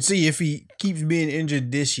could see if he keeps being injured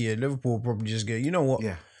this year, Liverpool will probably just go, you know what?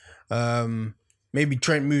 Yeah. Maybe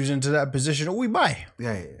Trent moves into that position or we buy.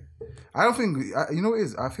 Yeah. I don't think, you know what it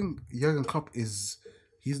is? I think Jurgen Klopp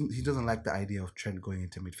he doesn't like the idea of Trent going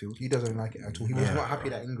into midfield. He doesn't like it at all. He was not happy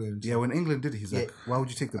that England. Yeah, when England did it, he's like, why would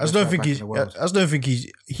you take the I best just don't right think back in he's. the world? I just don't think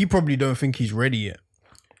he probably don't think he's ready yet.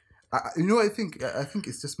 You know what I think? I think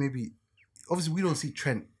it's just maybe, obviously we don't see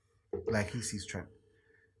Trent like he sees Trent.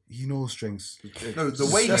 He knows strengths. No,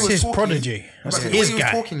 the way That's he was his talking, prodigy. but That's the his way he was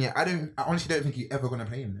guy. talking, I honestly don't think he's ever going to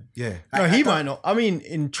play him. Then. Yeah. No, he might not. I mean,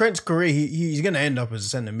 in Trent's career, he's gonna end up as a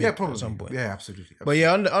centre mid Yeah, probably. at some point. Yeah, absolutely. But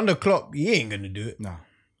yeah, under Klopp, he ain't gonna do it. No.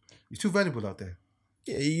 He's too valuable out there.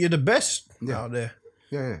 Yeah, you're the best Yeah. out there.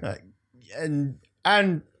 Yeah. Like,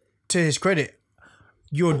 and to his credit,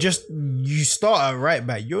 you start at right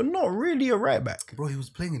back. You're not really a right back. Bro, he was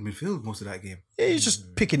playing in midfield most of that game. Yeah, he's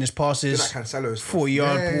just picking his Like passes, Cancelo stuff.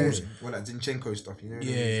 40-yard Yeah. balls. Well, like Zinchenko stuff, you know.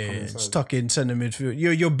 Yeah, stuck in centre midfield.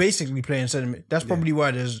 You're basically playing centre mid. That's probably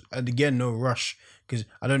why there's again no rush because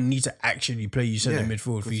I don't need to actually play you centre Yeah,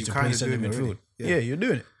 midfield for 'cause you you to play kinda centre doing it midfield. already. Yeah. Yeah. You're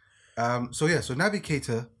doing it. So Naby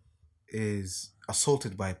Keita is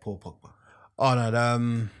assaulted by Paul Pogba. Oh no,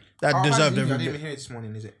 that I deserved didn't every even bit. hear it this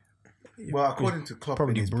morning, is it? Well, according to Klopp,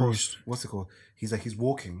 probably in his bruised. post, what's it called? He's like, he's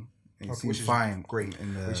walking and he Which seems is fine. great.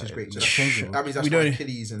 In the, Which is great. in the So change room. that means that's We not don't-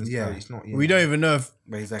 Achilles and Yeah. it's not. We don't even know if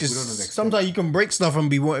But he's like, we don't know the because extent. sometimes you can break stuff and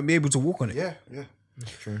be able to walk on it. Yeah.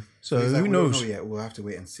 That's true. So He's like, who we don't knows? know yet. We'll have to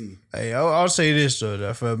wait and see. Hey, I'll say this though,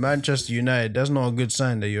 that for Manchester United, that's not a good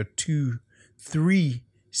sign that your 2-3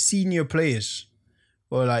 senior players,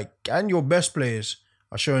 or like, and your best players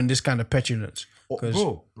are showing this kind of petulance. Oh, 'Cause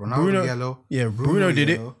bro, Ronaldo Bruno- yellow. yeah, Bruno did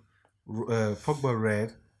it. Pogba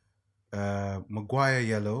red. Maguire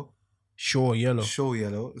yellow. Sure, yellow. Shaw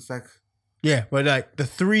yellow. It's like Yeah, but like the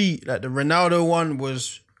three, like the Ronaldo one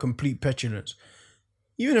was complete petulance.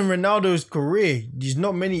 Even in Ronaldo's career, there's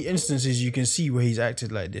not many instances you can see where he's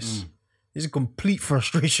acted like this. It's a complete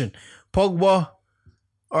frustration. Pogba,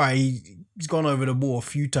 all right, he's gone over the ball a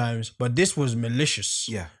few times, but this was malicious.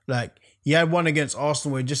 Yeah. Like he had one against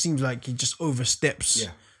Arsenal where it just seems like he just oversteps.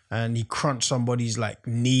 Yeah. And he crunched somebody's like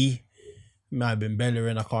knee. Might have been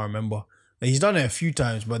Bellerin, I can't remember. He's done it a few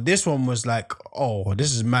times, but this one was like, oh,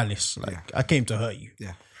 this is malice. Like I came to hurt you.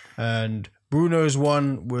 yeah. And Bruno's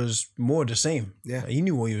one was more the same. Yeah. He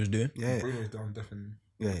knew what he was doing. Yeah. Bruno's down, definitely.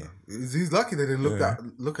 Yeah. He's lucky they didn't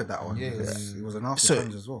look at that one. Yeah, because yeah. It was an nasty So-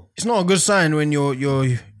 challenge as well. It's not a good sign when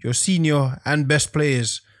your senior and best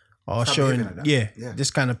players are Start showing behaving like that. Yeah.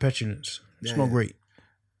 this kind of petulance. It's not great.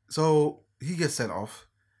 So he gets sent off,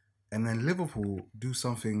 and then Liverpool do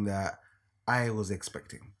something that I was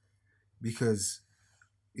expecting, because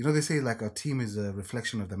they say like a team is a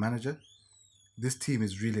reflection of the manager. This team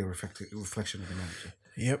is really a reflection of the manager.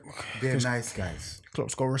 Yep. They're nice guys.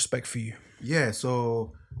 Klopp's got respect for you. Yeah,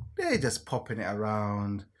 so they're just popping it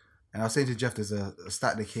around. And I was saying to Jeff, there's a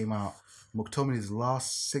stat that came out. McTominay's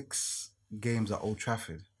last 6 games at Old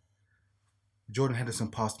Trafford, Jordan Henderson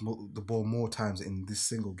passed the ball more times in this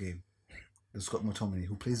single game than Scott McTominay,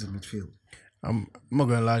 who plays in midfield. I'm not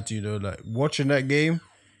gonna lie to you though, like watching that game,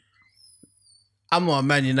 I'm not a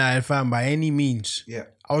Man United fan by any means. Yeah.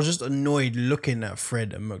 I was just annoyed looking at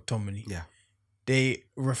Fred and McTominay. Yeah. They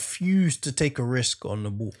refused to take a risk on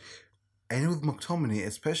the ball. And with McTominay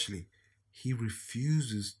especially, he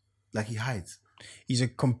refuses, like he hides. He's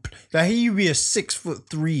like he'd be a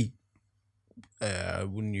 6'3". I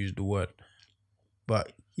wouldn't use the word,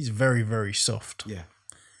 but he's very, very soft. Yeah.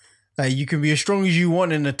 Like you can be as strong as you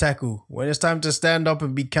want in the tackle. When it's time to stand up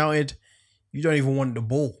and be counted, you don't even want the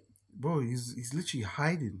ball. Bro, he's literally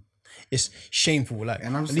hiding. It's shameful. Like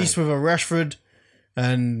And I'm at just least with a Rashford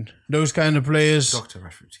and those kind of players, Dr.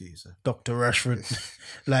 Rashford to you, sir. Dr. Rashford.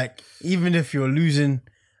 Like even if you're losing,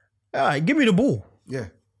 all right, give me the ball, Yeah.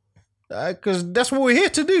 because that's what we're here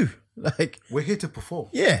to do. Like We're here to perform.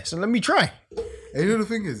 yeah, so let me try. And the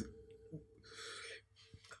thing is,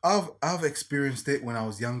 I've experienced it when I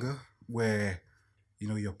was younger, where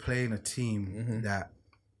you're playing a team that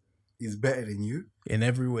is better than you, In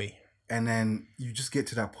every way. and then you just get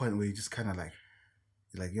to that point where you just kind of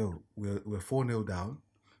you're like, yo, we're 4-0 down,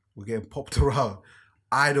 we're getting popped around.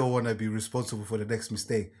 I don't want to be responsible for the next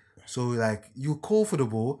mistake. So like you call for the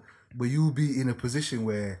ball, but you'll be in a position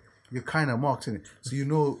where you're kind of marked in it.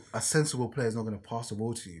 So a sensible player is not going to pass the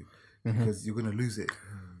ball to you because you're going to lose it.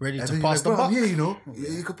 Ready And to then pass you're the like, buck. "Bro, yeah,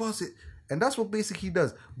 you can pass it." And that's what basically he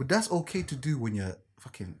does. But that's okay to do when you're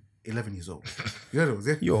fucking 11 years old. You know what I'm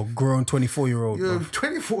saying? You're a grown 24-year-old. You're a Bro.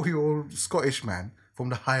 24-year-old Scottish man from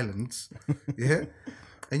the Highlands. Yeah?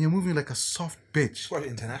 And you're moving like a soft bitch. It's quite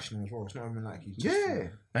international as well. It's not even like he's just Yeah.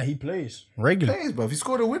 And he plays regularly. Plays, bro. He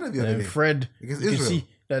scored a winner the other And day. Fred, Against you can Israel. see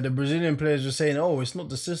that the Brazilian players were saying, "Oh, it's not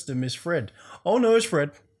the system, it's Fred." Oh no, it's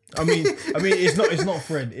Fred. I mean, it's not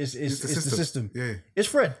Fred. It's the system. Yeah. It's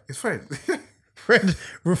Fred. It's Fred. Fred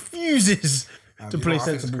refuses to you play know what I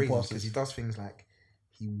think is sensible crazy? passes. Because he does things like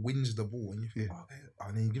he wins the ball and you think, oh, okay,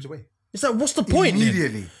 and then he gives away. It's like, what's the point? then?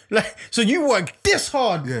 Immediately. Like, so you work this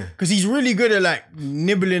hard, Yeah. because he's really good at like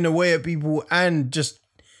nibbling away at people and just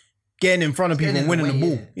getting in front of people getting and in winning the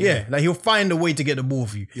the way, ball. Yeah. Like he'll find a way to get the ball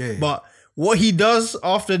for you. Yeah. But what he does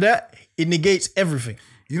after that, it negates everything.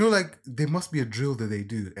 Like there must be a drill that they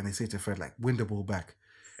do, and they say to Fred, like, win the ball back.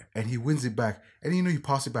 And he wins it back. And you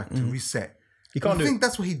pass it back to reset. He can't I do think it.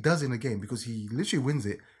 that's what he does in the game, because he literally wins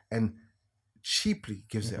it and cheaply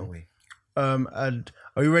gives it away. And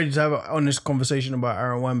are you ready to have an honest conversation about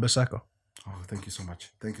Aaron Wan-Bissaka? Oh, thank you so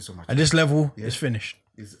much. Thank you so much. At this level, it's finished.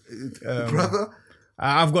 Brother,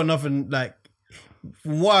 I've got nothing, like,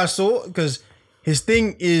 from what I saw, because his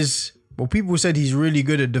thing is, well, people said he's really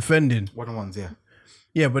good at defending. one-on-ones, yeah.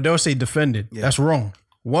 Yeah, but they'll say defending. That's wrong.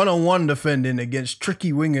 One-on-one defending against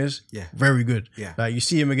tricky wingers, Yeah. very good. Yeah. Like, you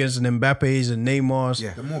see him against the Mbappe's and Neymars.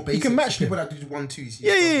 Yeah. The more He basic can match people them. that do 1-2s.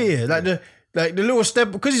 Yeah. Like the little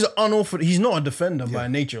step, because he's unorthodox. He's not a defender by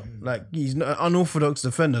nature. Like he's not an unorthodox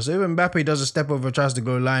defender. So if Mbappe does a step over, tries to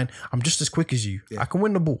go line, I'm just as quick as you. I can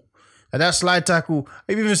win the ball. Like that slide tackle,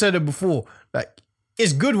 I've even said it before. Like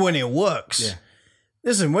it's good when it works. Yeah.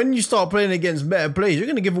 Listen, when you start playing against better players, you're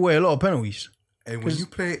going to give away a lot of penalties. And when you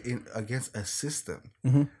play in against a system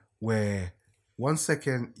Mm-hmm. where 1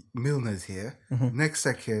 second Milner's here, next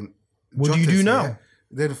second What do you Jota's do now? here,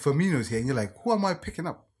 then Firmino's here, and you're like, who am I picking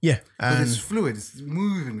up? Yeah. Because And, it's fluid, it's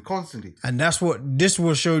moving constantly. and that's what this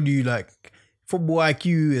will show you. Like, football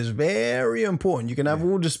IQ is very important. You can have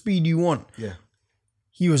all the speed you want. Yeah,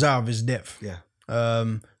 He was out of his depth. yeah,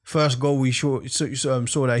 First goal, we saw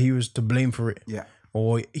that he was to blame for it. yeah.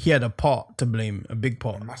 Or he had a part to blame, a big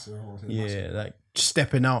part. Massive. Yeah, like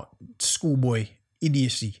stepping out, schoolboy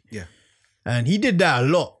idiocy. Yeah. And he did that a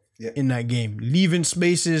lot Yeah. in that game, leaving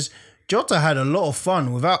spaces. Jota had a lot of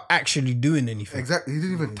fun without actually doing anything. Exactly. He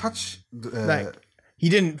didn't even touch. Like, he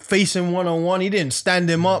didn't face him one-on-one. He didn't stand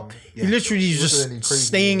him up. He literally was Wasn't any just crazy,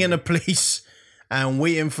 staying in a place and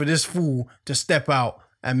waiting for this fool to step out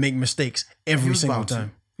and make mistakes he every was single bound to.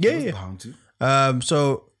 time. He Yeah, was yeah. bound to.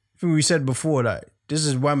 So I think we said before that this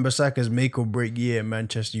is Wan-Bissaka's make or break year at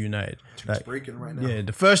Manchester United. Like, breaking right now. yeah,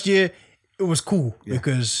 the first year it was cool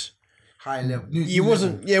because High level.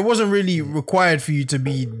 it wasn't really required for you to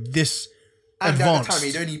be this And advanced. at the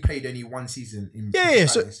time, he'd only played only 1 season in Yeah,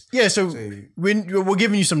 Palace. so we're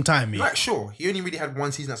giving you some time here. Like, sure, he only really had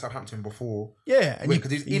 1 season at Southampton before. Yeah, and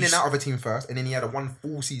Because he was in and out of a team first, and then he had a 1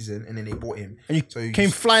 full season, and then they bought him. and you So he came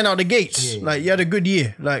just- flying out the gates. Yeah. Like, you had a good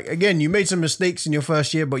year. Like, again, you made some mistakes in your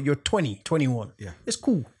first year, but you're 20, 21. Yeah. It's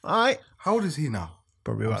cool. All right. How old is he now?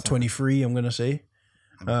 Probably about 23, I'm going to say.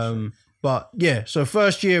 But yeah, so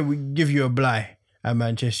first year we give you a bly at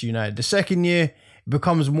Manchester United. The second year it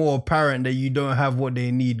becomes more apparent that you don't have what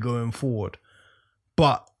they need going forward.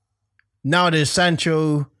 But now there's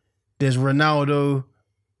Sancho, there's Ronaldo.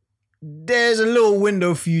 There's a little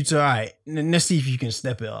window for you to, all right, let's see if you can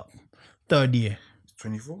step it up. Third year,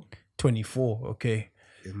 24 24, okay.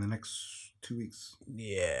 in the next 2 weeks.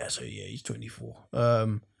 Yeah, so yeah, he's 24. Yeah,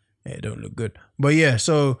 it don't look good. But yeah,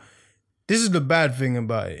 so this is the bad thing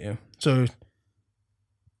about it. Yeah? So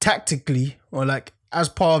tactically, or like as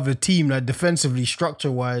part of a team, like defensively,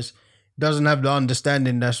 structure-wise, doesn't have the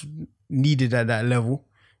understanding that's needed at that level.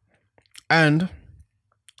 And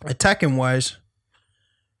attacking-wise,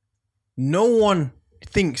 no one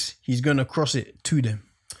thinks he's gonna cross it to them.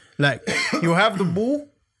 Like, you'll have the ball.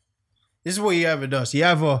 This is what he ever does. He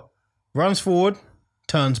either runs forward,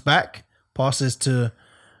 turns back, passes to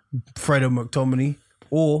Fredo McTominay,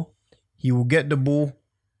 or he will get the ball.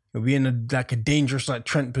 He'll be in a dangerous like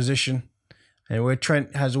Trent position, and where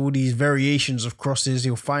Trent has all these variations of crosses,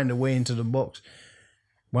 he'll find a way into the box.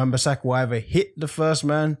 Wan-Bissaka will either hit the first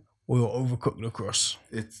man or he'll overcook the cross.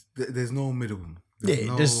 There's no middle. Yeah,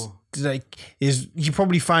 you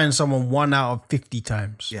probably find someone 1 out of 50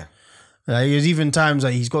 times. Yeah. There's even times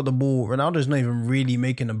like he's got the ball. Ronaldo's not even really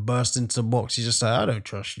making a burst into the box. He's just like, I don't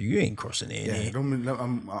trust you. You ain't crossing it in Yeah,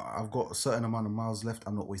 here. I've got a certain amount of miles left.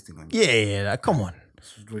 I'm not wasting on you. Yeah, like, come on.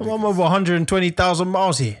 I'm Ridiculous. over 120,000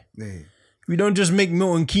 miles here. Yeah, We don't just make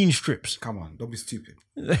Milton Keynes strips. come on, don't be stupid.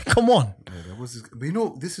 Come on. Yeah, but you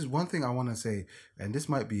know, this is one thing I want to say, and this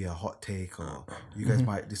might be a hot take, or you guys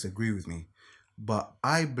might disagree with me, but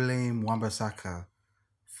I blame Wan-Bissaka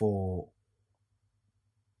for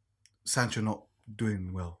Sancho not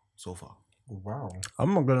doing well so far. Wow.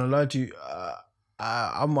 I'm not gonna lie to you.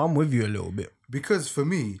 I'm with you a little bit. Because for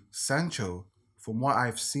me, Sancho, from what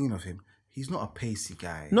I've seen of him, he's not a pacey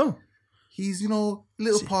guy. No, He's, little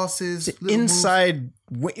passes, little moves. inside.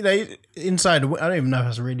 Inside. I don't even know if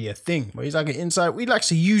that's really a thing, but he's like an inside. He likes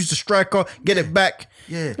to use the striker, get it back.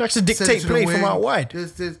 Yeah. He likes to Send it dictate to the play from wing. out wide.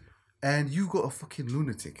 And you got a fucking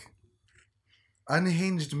lunatic,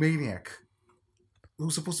 unhinged maniac,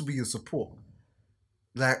 who's supposed to be your support.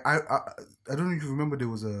 Like I don't know if you remember there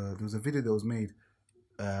was a video that was made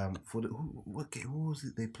for what game? Who was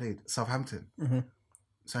it they played? Southampton. Mm-hmm.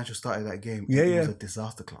 Sancho started that game. Yeah, It yeah. was a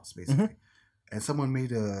disaster class basically, and someone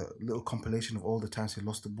made a little compilation of all the times he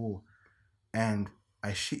lost the ball, and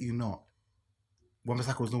I shit you not,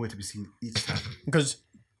 Wan-Bissaka was nowhere to be seen each time. Because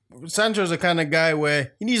Sancho's the kind of guy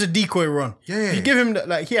where he needs a decoy run. Yeah. You give him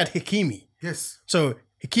he had Hakimi. Yes, So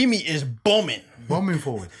Hakimi is bombing. bombing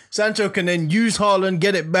forward. Sancho can then use Haaland,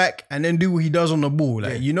 get it back, and then do what he does on the ball.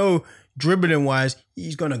 Like, dribbling wise,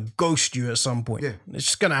 he's gonna ghost you at some point. Yeah. It's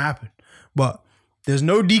just gonna happen. But there's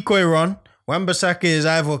no decoy run. Wan-Bissaka is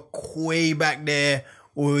either way back there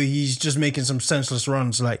or he's just making some senseless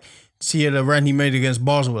runs. Like, see the run he made against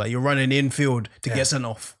Basel. Like, you're running infield to get sent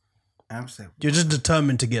off. I'm saying, You're just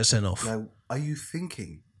determined to get sent off. like, are you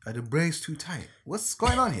thinking? Are the brakes too tight? What's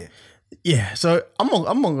going on here? Yeah, so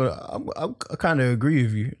I kind of agree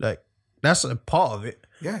with you. Like, that's a part of it.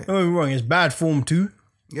 Yeah. Don't get me wrong, it's bad form too,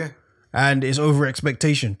 Yeah. and it's over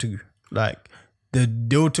expectation too. Like, the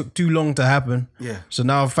deal took too long to happen. Yeah. So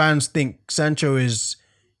now fans think Sancho is,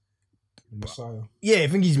 Messiah. I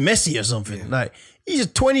think he's Messi or something. Like, he's a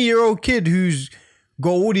 20-year-old kid who's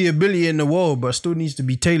got all the ability in the world, but still needs to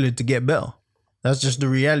be tailored to get better. That's just the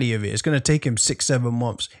reality of it. It's going to take him 6-7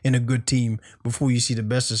 months in a good team before you see the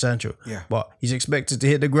best of Sancho. Yeah. But he's expected to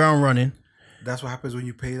hit the ground running. That's what happens when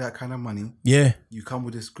you pay that kind of money. Yeah. You come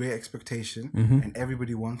with this great expectation, Mm-hmm. and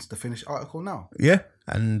everybody wants the finished article now. Yeah.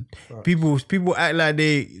 And people act like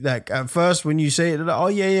they, like, at first when you say it, they're like, oh,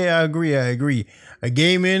 yeah, I agree. A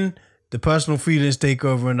game in, the personal feelings take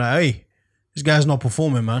over and like, hey, this guy's not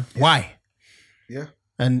performing, man. Why? Yeah.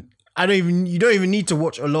 And you don't even need to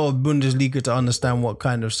watch a lot of Bundesliga to understand what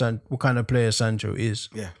kind of player Sancho is.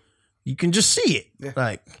 Yeah. You can just see it. Yeah.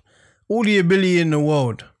 Like, all the ability in the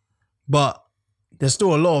world. But there's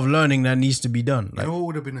still a lot of learning that needs to be done. Like, You know what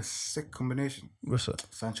would have been a sick combination? what's that?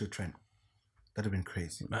 Sancho Trent. That'd have been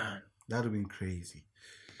crazy. Man. That'd have been crazy.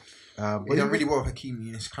 But But it don't really work with Hakimi,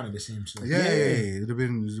 and it's kind of the same. So. yeah. It'd have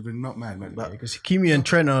been not mad, man. But Because Kimi and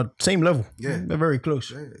Trent are same level. Yeah. They're very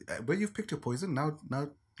close. but you've picked your poison. Now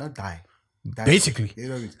die. Basically. You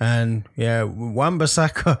know what I mean? And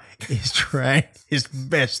Wan-Bissaka is trying his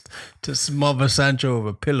best to smother Sancho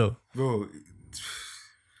with a pillow. Bro,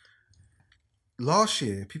 last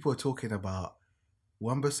year people were talking about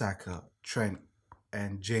Wan-Bissaka, Trent,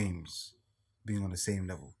 and James being on the same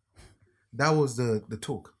level. That was the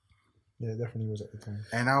talk. Yeah, it definitely was at the time.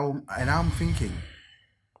 And I'm thinking,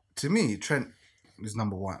 to me, Trent is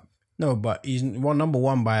number one. No, but he's number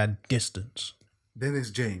one by a distance. Then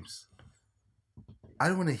there's James. I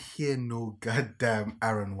don't want to hear no goddamn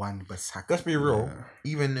Aaron Wan-Bissaka. Let's be real.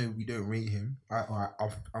 Even though we don't rate him,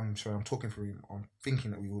 I'm sorry, I'm talking for him. I'm thinking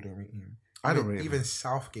that we all don't rate him. I don't rate him. Even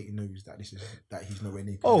Southgate knows that he's nowhere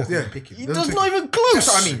near. Oh, He doesn't yeah. even pick him. He Doesn't does pick not him. even close. That's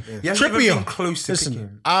what I mean. He hasn't even Trippier. been close to Listen,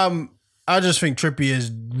 picking. I just think Trippier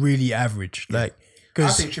is really average. Like, I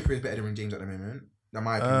because think Trippier is better than James at the moment. In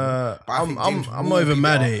my opinion. But I think James I'm will not even be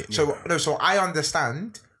mad at better. it. So I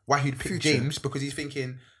understand why he'd pick Future. James, because he's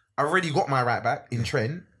thinking, I've already got my right back in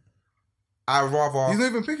Trent. I'd rather. He's not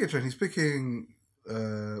even picking Trent. He's picking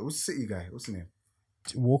what's the City guy? What's his name?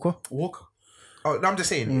 Walker. Walker. Oh, no, I'm just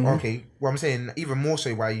saying. Okay, well, I'm saying even more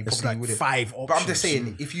so why you It's probably like wouldn't. 5 options. But I'm just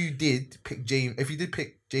saying, if you did pick James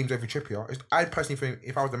over Trippier, I personally think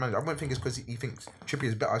if I was the manager, I wouldn't think it's because he thinks Trippier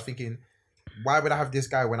is better. I was thinking, why would I have this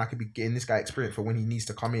guy when I could be getting this guy experience for when he needs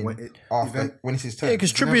to come in When when it's his turn? Yeah,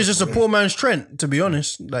 because Trippier is just a poor man's Trent, to be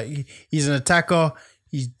honest. Like, he's an attacker.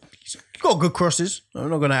 He's got good crosses. I'm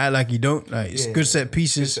not gonna act like he don't. Like, it's good set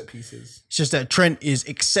pieces. Set pieces. It's just that Trent is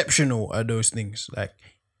exceptional at those things. Like,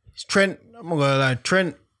 Trent, I'm not gonna lie,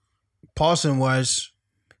 Trent, passing wise,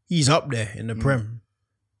 he's up there in the Prem.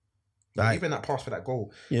 Like, Even that pass for that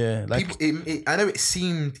goal. yeah, like I know it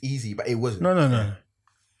seemed easy, but it wasn't. no.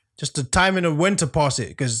 Just the timing of when to pass it,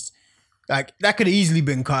 because like that could have easily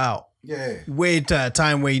been cut out. Yeah. Wait to a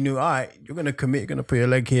time where you knew, all right, you're gonna commit, you're gonna put your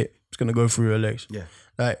leg here, it's gonna go through your legs. Yeah.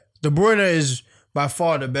 Like, De Bruyne is by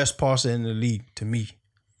far the best passer in the league to me.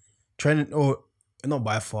 Trent, or not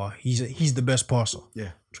by far, he's the best passer.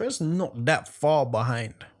 Yeah. Trent's not that far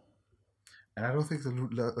behind. And I don't think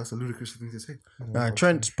that's a ludicrous thing to say.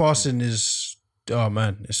 Trent's passing is, oh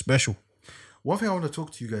man, it's special. One thing I want to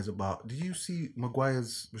talk to you guys about, did you see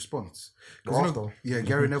Maguire's response? 'Cause After.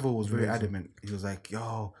 Gary Neville was very adamant. He was like,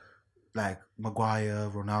 yo, like Maguire,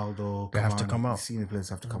 Ronaldo, They have to come out. Senior players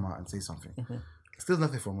have to come out and say something. Still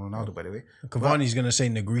nothing from Ronaldo, by the way. Cavani's going to say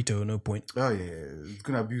Negrito, no point. Oh, yeah. He's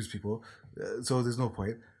going to abuse people. So there's no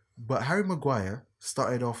point. But Harry Maguire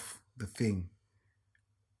started off the thing.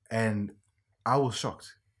 And I was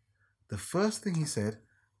shocked. The first thing he said,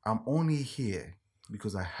 I'm only here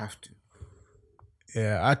because I have to.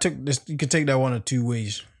 Yeah, I took this. You could take that one of two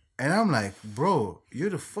ways. And I'm like, bro,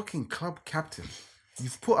 you're the fucking club captain.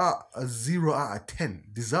 You've put out a 0 out of 10.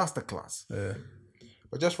 Disaster class.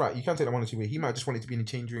 But just right, you can't take that one or two ways. He might just want it to be in the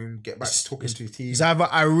change room, get back to talking to his team. It's either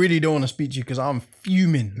I really don't want to speak to you because I'm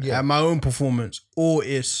fuming Yeah. at my own performance, or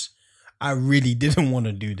it's I really didn't want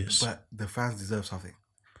to do this. But the fans deserve something.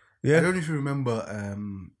 Yeah. I don't know if you remember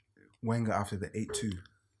Wenger after the 8-2.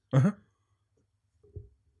 Uh-huh.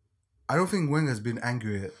 I don't think Wenger's been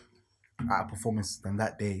angrier at a performance than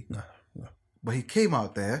that day. No. But he came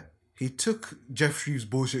out there. He took Jeff Shreve's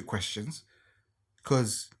bullshit questions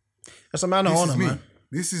because That's a man of this honor, is me. man.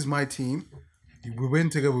 This is my team. We win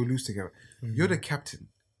together, we lose together. You're the captain.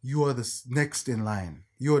 You are the next in line.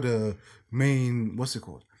 You're the main, what's it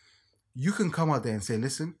called? You can come out there and say,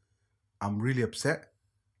 listen, I'm really upset.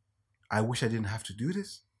 I wish I didn't have to do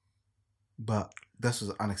this. But this was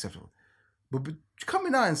unacceptable. But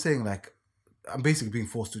coming out and saying, like, I'm basically being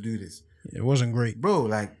forced to do this. It wasn't great. Bro,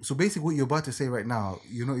 like, so basically what you're about to say right now,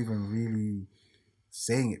 you're not even really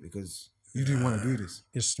saying it because you didn't want to do this.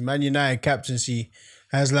 This Man United captaincy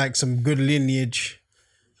has like some good lineage.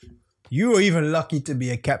 You were even lucky to be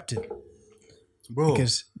a captain. Bro,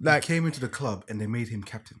 Because, he like- came into the club and they made him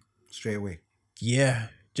captain straight away. Yeah,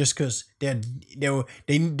 just because they were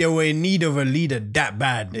in need of a leader that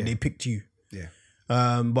bad that they picked you.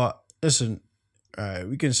 Yeah. But listen,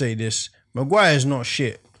 we can say this: Maguire is not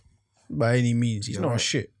shit by any means. He's not a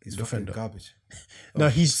shit He's defender. fucking garbage. No,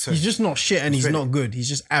 he's sorry. just not shit, and he's ready. not good. He's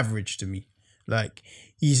just average to me. Like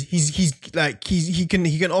he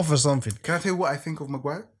can offer something. Can I tell you what I think of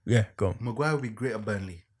Maguire? Yeah, go on. Maguire would be great at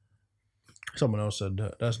Burnley. Someone else said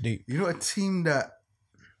that. That's deep. You know, a team that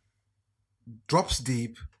drops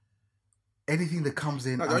deep, anything that comes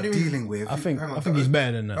in, No, the I'm only reason- dealing with. I think hang on, he's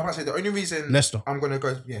better than I'm that. about to say the only reason Leicester. I'm gonna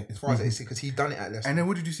go as far as because he done it at Leicester. And then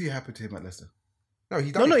what did you see happen to him at Leicester? No,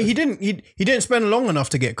 he done No, it he didn't. He didn't spend long enough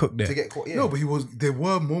to get cooked there. to get caught. Yeah. No, but he was. There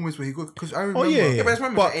were moments where he got because I remember. Oh yeah, Yeah, but it's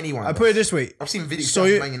moments but for anyone, I though. put it this way: I've seen videos So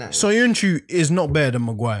of Man United. Soyuncu is not better than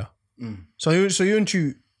Maguire.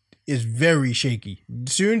 Soyuncu is very shaky.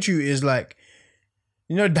 Soyuncu is like,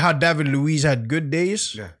 you know how David Luiz had good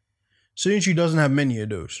days. Yeah. Soyuncu doesn't have many of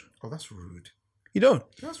those. Oh, that's rude. You don't.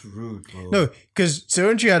 That's rude, bro. No, because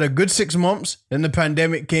Soyuncu had a good 6 months. Then the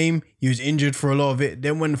pandemic came. He was injured for a lot of it.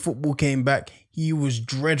 Then when football came back, he was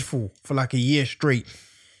dreadful for like a year straight.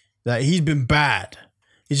 Like he's been bad.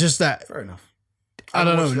 It's just that Fair enough. I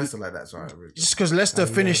don't watch know. Leicester like that, so I don't really. Just because Leicester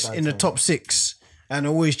finished in the top 6 and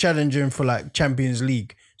always challenging for like Champions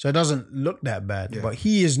League, so it doesn't look that bad. But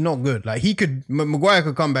he is not good. Like he could, Maguire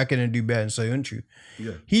could come back in and do better than Soyuncu.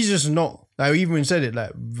 Yeah. He's just not. Like we even said it.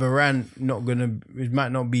 Like Varane it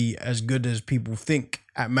might not be as good as people think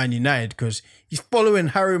at Man United because he's following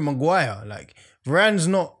Harry Maguire. Like Varane's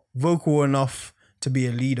not vocal enough to be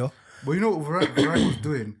a leader. But you know what Varane was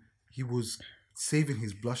doing? He was saving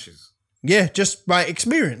his blushes. Yeah, just by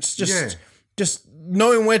experience. Just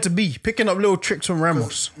knowing where to be, picking up little tricks from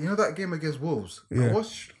Ramos. You know that game against Wolves? Yeah.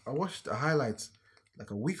 I watched the highlights like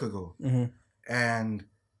a week ago. Mm-hmm. And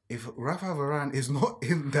if Rafa Varane is not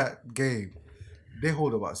in that game, they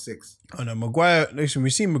hold about 6. Oh no, Maguire. Listen,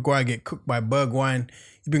 we've seen Maguire get cooked by Bergwijn.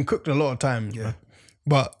 He's been cooked a lot of times. Yeah. Man.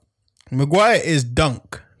 But Maguire is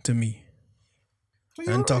dunk to me.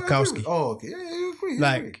 So And Tarkowski. Oh, okay. Yeah, you agree.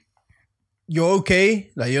 Like you're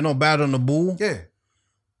okay. Like you're not bad on the ball. Yeah.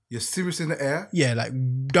 You're serious in the air. Yeah, like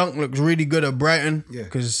Dunk looks really good at Brighton. Yeah.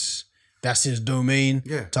 Because that's his domain.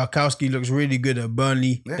 Yeah. Tarkowski looks really good at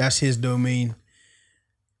Burnley. Yeah. That's his domain.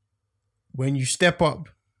 When you step up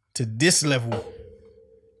to this level,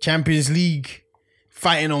 Champions League,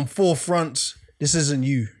 fighting on 4 fronts, this isn't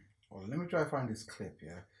you. Well, let me try to find this clip,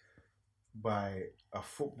 yeah, by a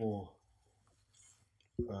football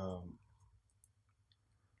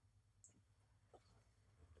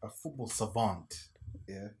savant,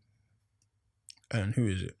 yeah. And who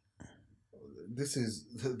is it? This is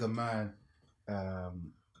the man,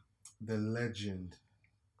 the legend,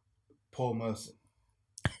 Paul Merson.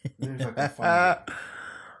 Let me see if I can find it.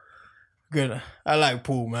 Good. I like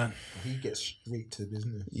Paul, man. he gets straight to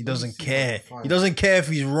business. He doesn't see if I can care. find He doesn't care if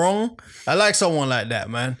he's wrong. I like someone like that,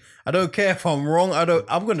 man. I don't care if I'm wrong.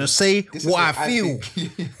 I'm gonna say This is what I what feel.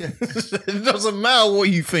 think. It doesn't matter what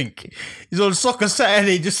you think. He's on Soccer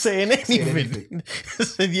Saturday just saying anything.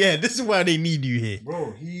 Yeah, this is why they need you here.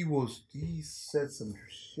 Bro, he said some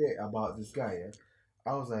shit about this guy, yeah.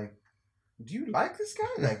 I was like, do you like this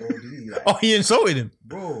guy? Like, or did he like, Oh, he insulted him.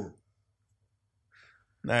 bro?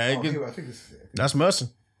 Nah, Oh, here, I think this is it. that's Merson.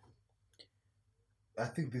 I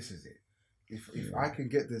think this is it. If I can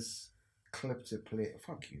get this clip to play,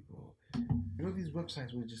 fuck you, bro. You know these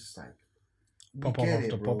websites were just like we Pop up get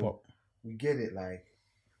after it, bro. pop up. We get it, like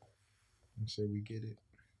So we get it.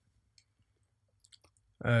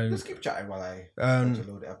 just keep chatting while I Um, watch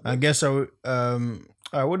a load of I guess all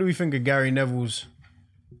right, what do we think of Gary Neville's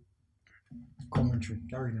commentary?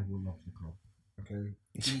 Gary Neville loves the club. Okay.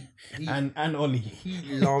 He And Ollie. he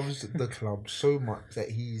loves the club so much that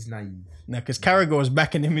he's naive. Now, because Carragher was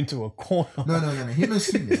backing him into a corner. No. Him and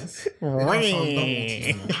Souness, they done some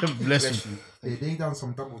double team. Bless you. They done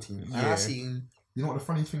some double team. And I seen, you know what the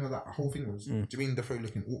funniest thing of that whole thing was? Jermaine Defoe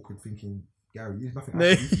looking awkward, thinking, Gary, there's nothing. No,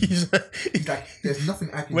 I can do. he's He's like, there's nothing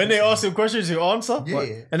I can. when do they for ask you." him questions, he'll answer. Yeah, What?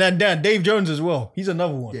 yeah. And then Dave Jones as well. He's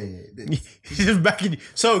another one. Yeah. He's just backing you.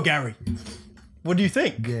 So, Gary, what do you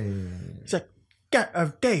think? Yeah. He's like,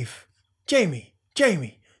 Dave, Jamie.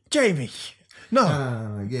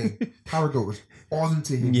 No. Yeah. Carragher was on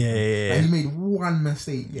to him. Yeah. And he made one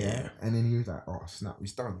mistake, and then he was like, "Oh snap,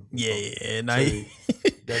 it's done." Yeah. So,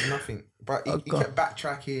 there's nothing, but he kept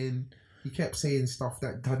backtracking. he kept saying stuff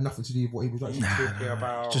that had nothing to do with what he was actually talking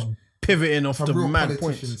about. Just pivoting off Some the real mad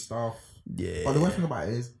politician points. stuff. Yeah. But the worst thing about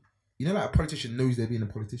it is, you know, like a politician knows they're being a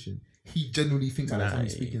politician. He genuinely thinks that time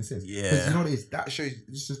he's speaking sense. yeah. Because you know what it is? That shows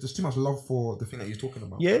there's too much love for the thing that you're talking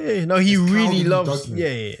about. Yeah, no, he It's really clouding loves. judgment.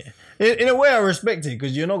 Yeah. In a way, I respect it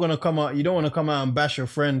because you're not gonna come out. You don't want to come out and bash your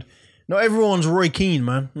friend. Not everyone's Roy Keane,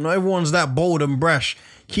 man. Not everyone's that bold and brash.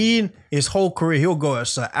 Keane, his whole career, he'll go at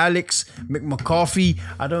Sir Alex, McCarthy.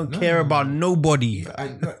 I don't care about nobody.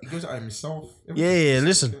 And look, he goes at himself. Yeah,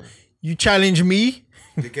 listen, you challenge me.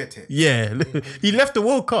 You get it. Yeah, he left the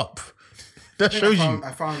World Cup. That shows you.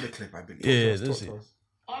 I found the clip, I believe. Yeah, that's it.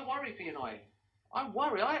 I worry for United. I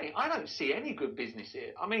worry. I don't see any good business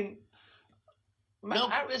here. I mean, No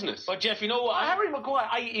business. But Jeff, you know what? Harry Maguire,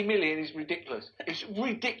 80 million is ridiculous. It's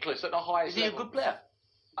ridiculous at the highest Is he a level. good player?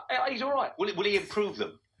 He's all right. Will he improve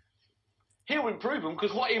them? He'll improve them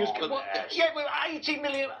because what he was. Yeah, but 80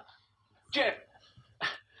 million. Jeff,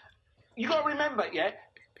 you got to remember, yeah,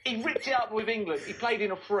 he ripped it up with England. He played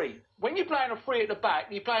in a free. When you're playing a free at the back,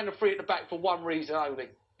 you're playing a free at the back for one reason only.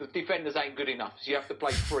 The defenders ain't good enough, so you have to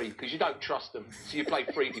play free because you don't trust them. So you play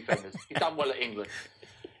free defenders. He's done well at England.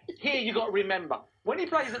 Here you got to remember, when he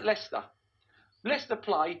plays at Leicester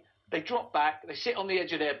play, they drop back, they sit on the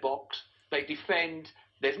edge of their box, they defend,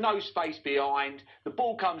 there's no space behind, the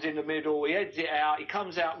ball comes in the middle, he heads it out, he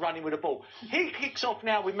comes out running with the ball. He kicks off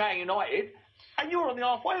now with Man United, and you're on the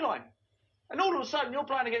halfway line. And all of a sudden, you're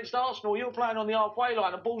playing against Arsenal, you're playing on the halfway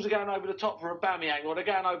line, and balls are going over the top for Aubameyang, or they're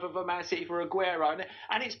going over for Man City for Aguero,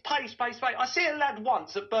 and it's pace. I see a lad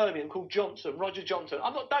once at Birmingham called Johnson, Roger Johnson.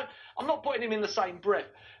 I'm not putting him in the same breath.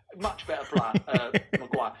 Much better player,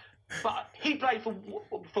 Maguire. But he played for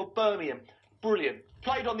Birmingham. Brilliant.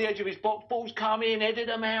 Played on the edge of his box. Balls come in, headed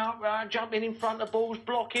them out, jumping in front of balls,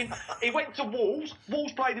 blocking. He went to Wolves.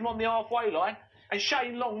 Wolves played him on the halfway line, and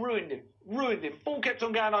Shane Long ruined him. Ball kept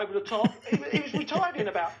on going over the top. He was retired in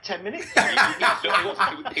about 10 minutes. He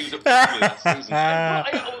was a problem that season.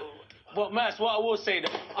 Well, Mass, what I will say,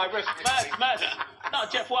 Mass, no,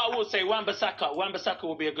 Jeff, what I will say, Wan-Bissaka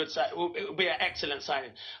will be a good sign. Will be an excellent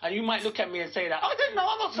signing. And you might look at me and say that. I didn't know.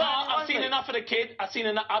 I'm not saying I've seen enough of the kid. I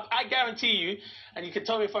guarantee you, and you can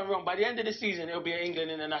tell me if I'm wrong. By the end of the season, it'll be an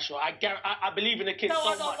England international. I believe in the kid so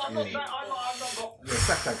much. I'm not got. Yeah,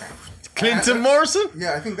 sack that guy. Clinton Morrison.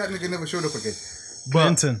 Yeah, I think that nigga never showed up again.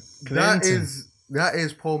 Clinton. That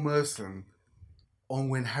is Paul Merson on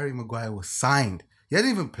when Harry Maguire was signed. He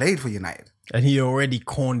hadn't even played for United. And he already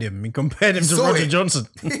corned him. He compared him to saw Roger it. Johnson.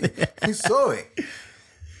 He saw it.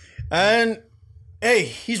 And hey,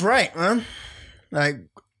 he's right, man. Like,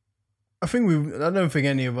 I don't think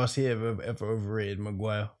any of us here have ever overrated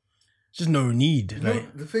Maguire. Just no need. You know,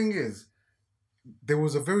 the thing is, there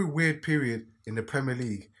was a very weird period in the Premier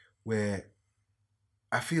League where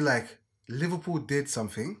I feel like Liverpool did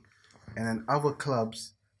something and then other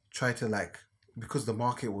clubs tried to because the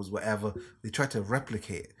market was whatever, they tried to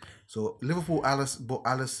replicate it. So Liverpool bought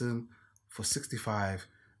Alisson for 65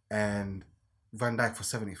 and Van Dijk for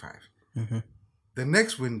 75. Mm-hmm. The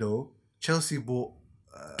next window, Chelsea bought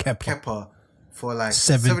Kepa for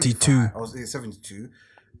 72. 75. I was 72.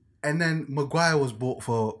 And then Maguire was bought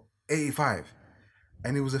for 85.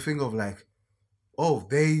 And it was a thing of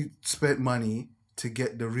they spent money to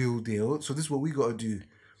get the real deal. So this is what we got to do.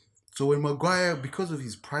 So when Maguire, because of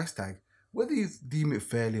his price tag, whether you deem it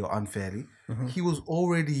fairly or unfairly, he was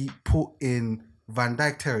already put in Van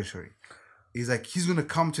Dijk territory. He's he's going to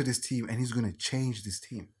come to this team and he's going to change this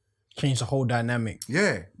team. Change the whole dynamic.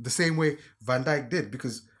 Yeah, the same way Van Dijk did.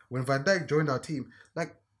 Because when Van Dijk joined our team,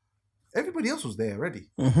 everybody else was there already.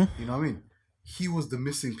 Mm-hmm. You know what I mean? He was the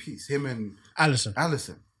missing piece. Him and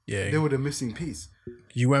Alisson. Yeah. They were the missing piece.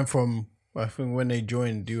 You went from, I think when they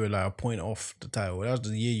joined, you were a point off the title. That was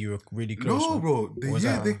the year you were really close. No, bro. The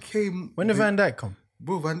year they came... When did Van Dijk come?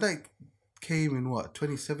 Bro, Van Dijk came in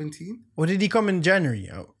 2017? Or did he come in January? He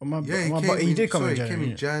did come in January. He came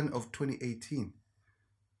in Jan of 2018.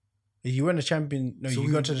 You won the champion. No, So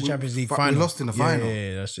you got to the Champions League we final. lost in the final.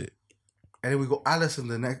 Yeah, that's it. And then we got Alisson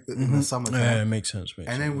in the summertime. Yeah, it makes sense.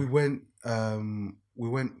 And then we went to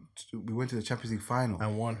the Champions League final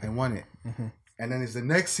And won. it. Mm-hmm. And then it's the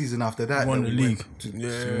next season after that Won that the we league. went to the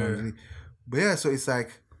league. But yeah, so it's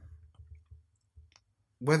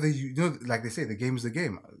whether you know, like they say, the game is the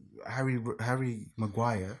game. Harry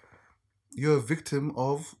Maguire, you're a victim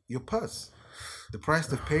of your purse, the price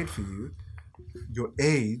they've paid for you, your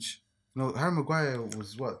age. No, Harry Maguire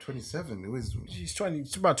was 27. It was. He's 20.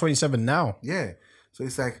 It's about 27 now. Yeah, so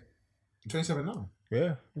it's 27 now.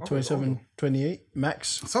 Yeah, 27, 28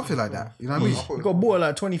 max. something like that. You know what I mean? He got bought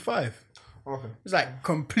at 25. Okay. It's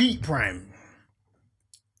complete prime.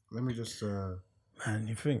 Let me just. Man,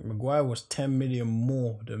 you think Maguire was 10 million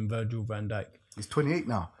more than Virgil van Dijk? He's 28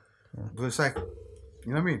 now. But it's like,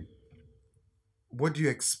 you know what I mean? What do you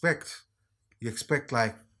expect? You expect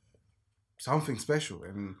like something special,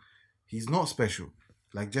 and he's not special.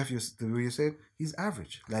 Like Jeff, the way you said, he's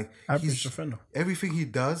average. Like Average defender. Everything he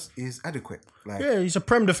does is adequate. Like Yeah, he's a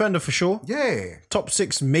Prem defender for sure. yeah. Top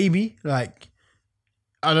 6 maybe. Like,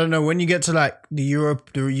 I don't know, when you get to like the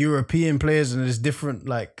European players and there's different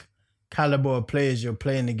like caliber of players you're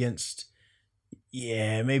playing against,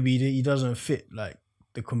 yeah, maybe he doesn't fit like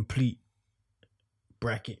the complete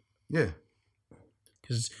bracket. Yeah.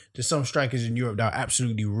 Because there's some strikers in Europe that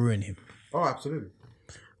absolutely ruin him. Oh, absolutely.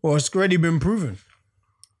 Well, it's already been proven.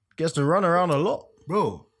 Gets to run around a lot.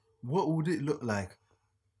 Bro, what would it look like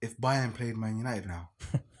if Bayern played Man United now?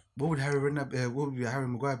 What would Harry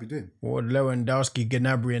Maguire be doing? What would Lewandowski,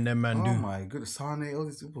 Gnabry and them man do? Oh my goodness, Sane, all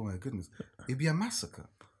these. Oh my goodness, it'd be a massacre.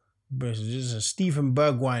 But this is Stephen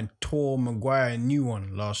Bergwijn tore Maguire a new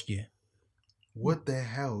one last year. What the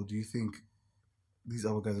hell do you think these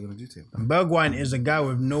other guys are gonna do to him? And Bergwijn is a guy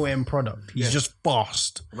with no end product. He's just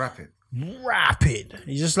fast, Rapid.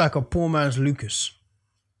 He's just like a poor man's Lucas.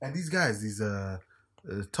 And these guys,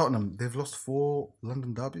 Tottenham, they've lost 4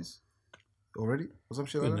 London derbies already, or some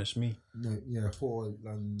shit like that. Goodness me. No, yeah, 4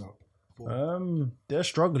 London up. 4. They're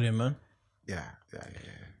struggling, man. Yeah.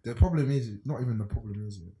 The problem is not even the problem,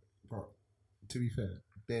 is it? But to be fair,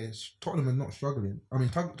 Tottenham are not struggling. I mean,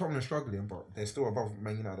 Tottenham are struggling, but they're still above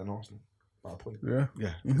Man United and Arsenal by a point.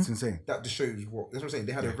 Yeah. It's insane. That just shows that's what I'm saying.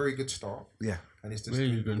 They had a very good start, Yeah, and it's just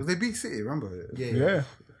Really good. because they beat City. Remember? Yeah.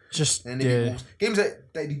 Just And they beat Wolves. Games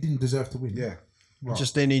that they didn't deserve to win. Yeah. Right.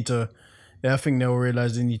 Just they need to. Yeah, I think they'll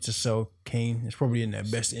realize they need to sell Kane. It's probably in their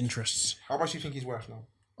best interests. How much do you think he's worth now?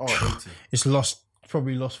 Oh, 80. It's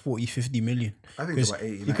probably lost 40, 50 million. I think it's 'Cause about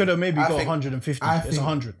 80. he could have maybe I got think- 150. I It's think-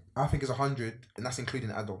 100. I think it's 100, and that's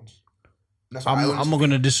including add-ons. That's what I I'm honestly not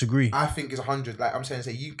gonna disagree. I think it's 100. Like I'm saying,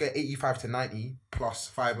 you get 85 to 90 plus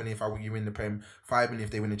 5 million if you win the Prem, 5 million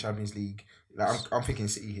if they win the Champions League. Like I'm thinking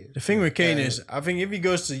City here. The thing with Kane is, I think if he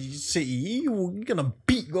goes to City, he's gonna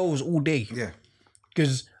beat goals all day. Yeah.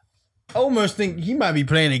 Because I almost think he might be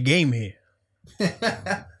playing a game here.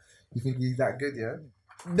 You think he's that good? Yeah.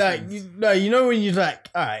 Like you know when you're like,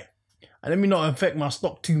 all right, let me not affect my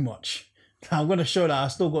stock too much. I'm gonna show that I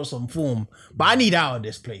still got some form, but I need out of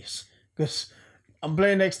this place because I'm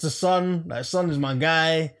playing next to Son. Like Son is my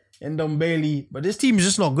guy, and Don Bailey, but this team is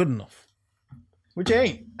just not good enough, which it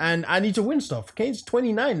ain't. And I need to win stuff. Kane's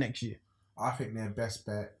 29 next year. I think their best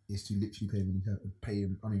bet is to literally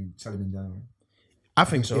sell him in January. I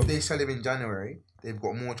think so. If they sell him in January, they've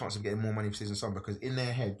got more chance of getting more money for season summer because in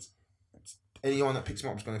their heads, anyone that picks him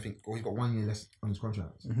up is going to think, oh, he's got 1 year less on his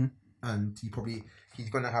contract. Mm-hmm. And he's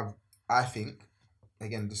going to have, I think,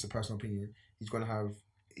 again, just a personal opinion, he's going to have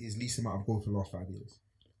his least amount of goals for the last 5 years.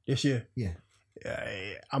 This year. Yeah.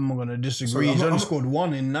 I'm not gonna disagree. So He's I'm only not- scored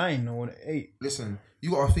 1 in 9 or 8. Listen,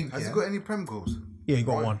 you got to think, Has yeah. he got any Prem goals? Yeah, he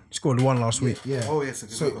got 1. He scored 1 last week. Yeah. Oh, yes.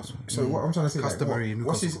 So what I'm trying to say, Customary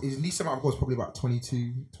what's Newcastle his least amount of goals? Probably about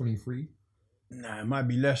 22, 23. Nah, it might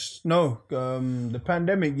be less. No, the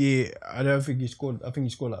pandemic year, I don't think he scored. I think he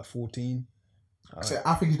scored like 14. So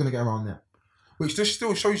I think he's going to get around that. Which just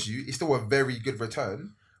still shows you it's still a very good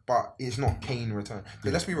return, but it's not Kane return.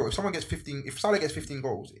 Because let's be real, if Salah gets 15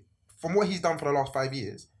 goals, from what he's done for the last 5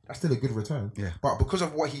 years, that's still a good return. Yeah. But because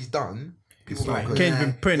of what he's done, people go, Kane's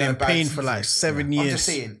been putting they're in a bad pain season. for like 7 I'm years. just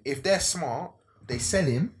saying, if they're smart, they sell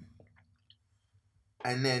him,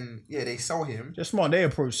 and then they sell him They're smart. They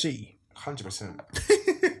approach City. 100%.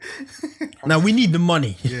 Now we need the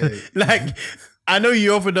money. Yeah. Like I know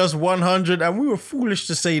you offered us 100, and we were foolish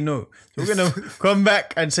to say no. So we're gonna come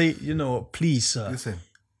back and say, you know what, please, sir. Listen,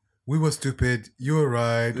 we were stupid. You were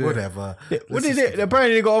right. Whatever. What did it?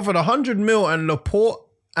 Apparently they got offered 100 mil and Laporte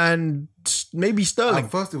and maybe Sterling.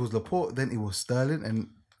 At first it was Laporte, then it was Sterling, and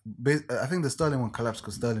I think the Sterling one collapsed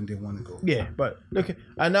because Sterling didn't want to go. Yeah, but look,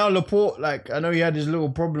 and now Laporte, like I know he had his little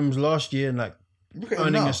problems last year and like Look at him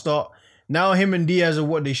earning now. a start. Now him and Diaz are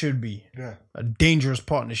what they should be. Yeah. A dangerous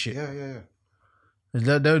partnership. Yeah.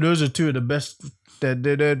 Those are two of the best. They're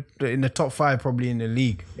in the top 5 probably in the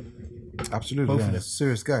league. Absolutely. Both of Yeah. them.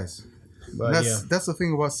 Serious guys. But That's the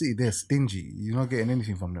thing about City. They're stingy. You're not getting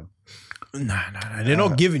anything from them. Nah. They're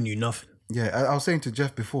not giving you nothing. Yeah, I was saying to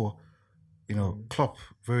Jeff before, Klopp,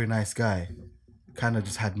 very nice guy, kind of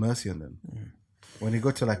just had mercy on them. When he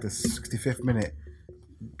got to like the 65th minute,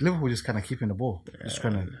 Liverpool just kind of keeping the ball, just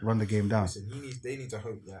trying to run the game down. Listen, they need to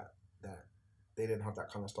hope that they didn't have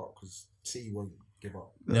that kind of start because City won't give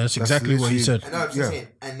up. That's exactly what he literally- said. And I'm just Yeah. saying,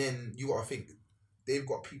 and then you got to think they've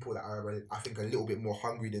got people that are, I think, a little bit more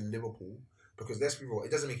hungry than Liverpool. Because let's be real,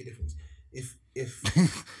 it doesn't make a difference. If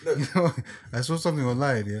look, You know, I saw something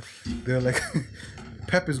online. Yeah, they're like,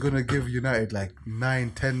 Pep is gonna give United like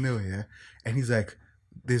 9-10-0. Yeah, and he's like,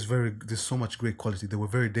 there's so much great quality. They were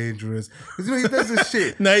very dangerous. 'Cause, you know, he does this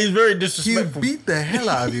shit. No, he's very He disrespectful. beat the hell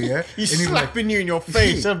out of you. Yeah, He's And slapping you in your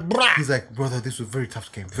face. He's like, brother, this was a very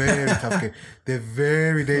tough game. Very tough game. They're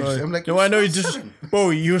very dangerous. I'm like, No, I know you scored just, seven.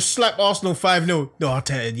 bro. You slap Arsenal 5-0. No, I'll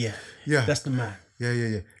tell you, Yeah. that's the man. Yeah.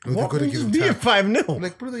 No, What? they're gonna You give just him beat time. him 5-0. I'm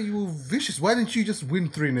like, brother, you were vicious. Why didn't you just win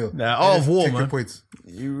 3-0? Nah, And Art just of War, take your man. points.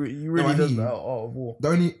 You really No, I does hear that. you. Art of War. the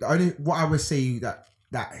only what I would say that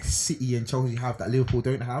City and Chelsea have that Liverpool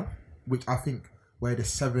don't have, which I think where the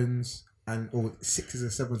 7s or 6s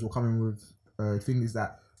and 7s will come in with thing is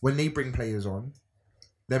that when they bring players on,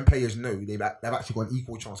 them players know they've actually got an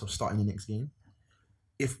equal chance of starting the next game.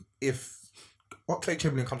 If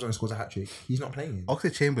Oxlade-Chamberlain comes on and scores a hat trick, he's not playing.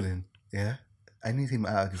 Oxlade-Chamberlain, yeah, I need him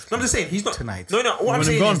out of this. No, I'm just saying he's not tonight. No, what I'm want him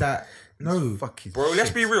saying gone. is that no, Fuck his bro. Let's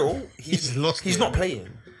shit. be real. He's not playing.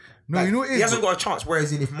 No, Like, you know what it is? he hasn't got a chance.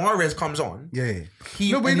 Whereas if Mahrez comes on, Yeah.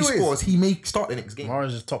 he No, but you know what it is? scores, he may start the next game.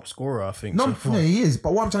 Mara's is top scorer, I think. No, so far. no, he is.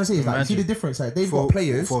 But what I'm trying to say is like, see Imagine. the difference. Like they've For- got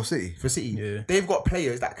players for City. Yeah. They've got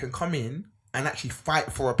players that can come in and actually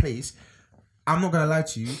fight for a place. I'm not gonna lie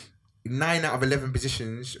to you. 9 out of 11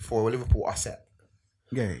 positions for Liverpool are set.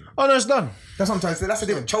 Yeah. Oh no, it's done. That's what I'm trying to say. That's the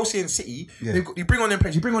difference. Chelsea and City. Yeah. You bring on them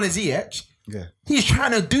players. You bring on a Ziyech. Yeah. He's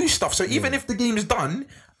trying to do stuff. So even if the game's done,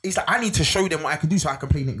 he's like, I need to show them what I can do so I can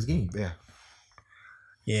play next game. Yeah.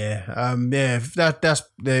 Yeah. If that's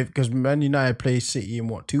because Man United plays City in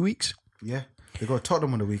what, 2 weeks? Yeah. They got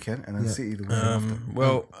Tottenham on the weekend and then City the weekend after.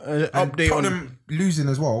 Well, And update on. Tottenham losing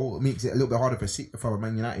as well makes it a little bit harder for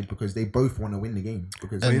Man United because they both want to win the game.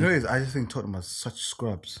 Because But you know what it is? I just think Tottenham has such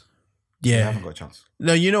scrubs. They Yeah. haven't got a chance.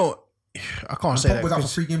 No, you know, I can't say that. Pogba's out for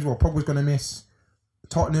 'cause- 3 games. Well, Pogba's going to miss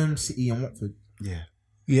Tottenham, City, and Watford. Yeah.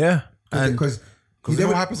 Yeah. And Because you know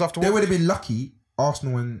what happens after they Watford? would have been lucky,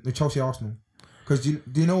 Arsenal and the Chelsea Arsenal. Because do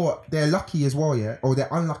you know what? They're lucky as well, yeah? Or they're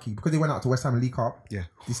unlucky because they went out to West Ham and League Cup. Yeah.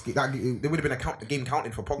 There would have been a game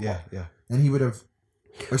counted for Pogba. Yeah. And he would have.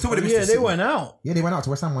 They still would have missed yeah, the they City. went out. Yeah, they went out to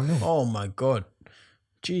West Ham 1-0. Oh my god,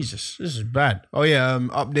 Jesus, this is bad. Oh yeah,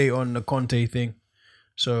 update on the Conte thing.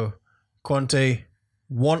 So Conte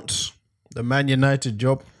wants the Man United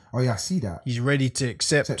job. Oh, yeah, I see that. He's ready to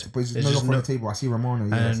accept. But it's There's no just offer on no- the table. I see Romano.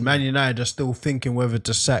 Yeah, I and see Man United are still thinking whether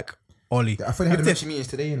to sack Oli. that. I thought they had If a they- mention meetings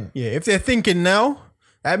today, innit? yeah, if they're thinking now,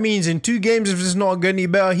 that means in 2 games, if it's not getting any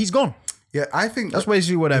better, he's gone. Yeah, I think That's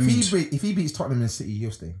basically what that means. If he beats Tottenham and City,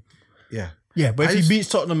 he'll stay. Yeah. Yeah, but I if just- he beats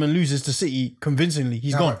Tottenham and loses to City convincingly,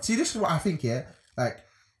 he's Now, gone. See, this is what I think, yeah? Like,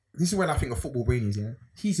 this is when I think of football brain is, yeah?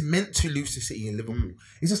 He's meant to lose to City and Liverpool.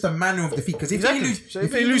 It's just a manner of defeat. Because if Exactly. they lose, So if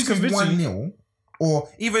if they they lose lose convincingly- 1-0 or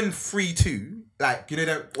even 3-2, like, you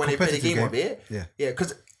know, when they play the Competitive game game. of it, Yeah. yeah.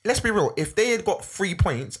 Because let's be real, if they had got 3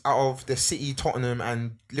 points out of the City, Tottenham,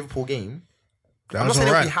 and Liverpool game, I'm not That's saying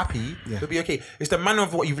they'll alright. be happy. They'll be okay. It's the manner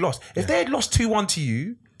of what you've lost. If they had lost 2-1 to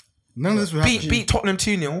you, None of this would happen. beat Tottenham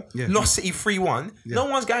 2-0, Yeah. lost City 3-1, no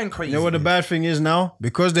one's going crazy. You know what the bad thing is now?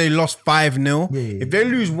 Because they lost 5-0, Yeah. if they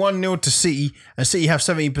lose 1-0 to City and City have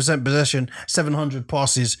 70% possession, 700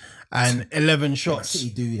 passes and 11 shots, City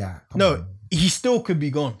do that. Come no, on. he still could be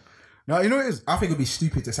gone. No, you know what it is? I think it'd be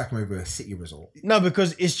stupid to sack him over a City result. No,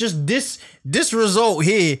 because it's just this result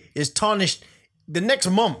here is tarnished the next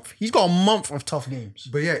month. He's got a month of tough games.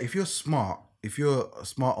 But yeah, if you're a smart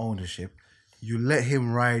ownership, you let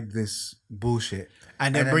him ride this bullshit.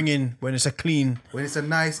 And then bring in, when it's a clean. When it's a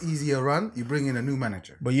nice, easier run, you bring in a new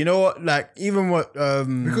manager. But you know what? Like, even what.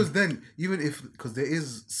 Because then, because there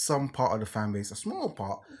is some part of the fan base, a small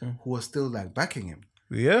part, who are still like backing him.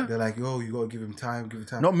 Yeah. They're like, yo, you gotta give him time.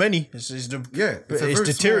 Not many. It's Yeah, but a it's very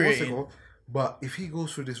deteriorating. small, what's it called? But if he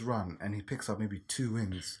goes through this run and he picks up maybe 2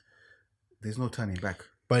 wins, there's no turning back.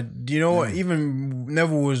 But do you know what? Even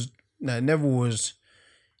Neville was.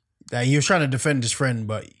 Like, he was trying to defend his friend,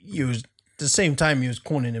 but he was. At the same time, he was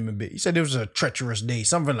cornering him a bit. He said it was a treacherous day,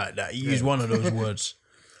 something like that. He used one of those words.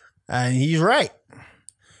 And he's right.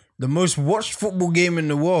 The most watched football game in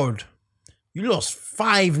the world. You lost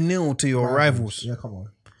 5-0 to your rivals. Yeah, come on.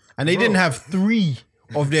 And they didn't have 3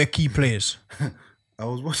 of their key players. I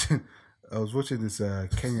was watching this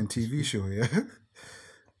Kenyan TV show, yeah,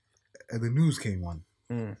 and the news came on,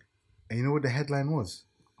 and you know what the headline was?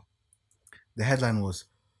 The headline was,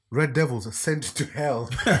 "Red Devils are sent to hell."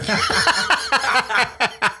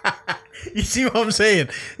 You see what I'm saying?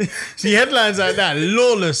 See headlines like that,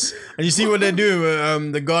 lawless, and you see what they're doing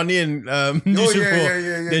with the Ghanaian news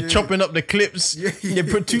report. They're chopping up the clips. They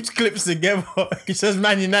put two clips together. He says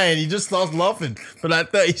Man United. He just starts laughing for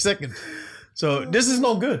like 30 seconds. So this is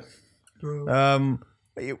not good.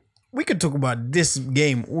 We could talk about this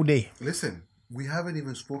game all day. Listen, we haven't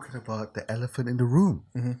even spoken about the elephant in the room.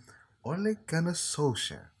 Ole Gunnar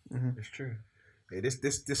Solskjaer. It's true. Yeah, this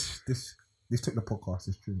took the podcast.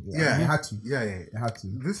 It's true. Yeah, it had to. Yeah, It had to.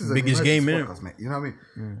 This is Biggest game, podcast, mate. You know what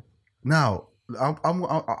I mean? Now,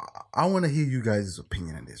 I want to hear you guys'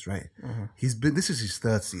 opinion on this, right? This is his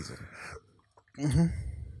third season.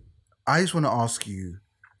 I just want to ask you,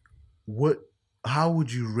 how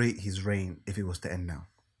would you rate his reign if it was to end now?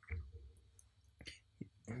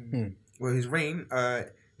 Well, his reign,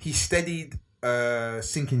 he steadied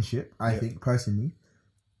sinking ship, I think, personally.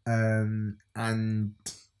 And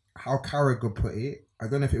how Carragher put it, I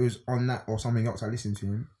don't know if it was on that or something else I listened to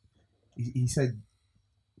him. He said,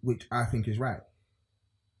 which I think is right,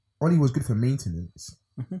 Oli was good for maintenance.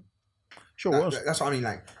 Sure was. That's what I mean.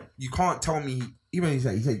 Like, you can't tell me, even he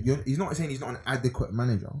said he's not saying he's not an adequate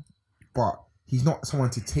manager, but he's not someone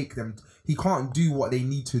to take them. He can't do what they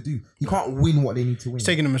need to do. He can't win what they need to win. He's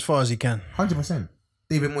taking them as far as he can. 100%.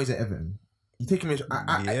 David Moyes at Everton. You take him. You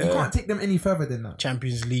can't take them any further than that.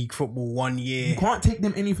 Champions League football 1 year. You can't take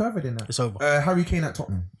them any further than that. It's over. Harry Kane at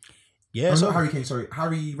Tottenham. Yeah, not Harry Kane. Sorry,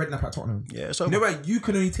 Harry Redknapp at Tottenham. Yeah, it's over. You know what? You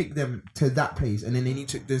can only take them to that place, and then they need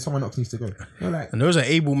to. Then someone else needs to go. You're like, and those are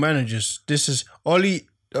able managers. This is Oli.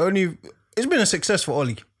 It's been a success for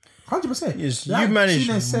Oli. 100%. Yes, you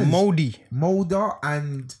managed Mulder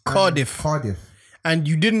and Cardiff. And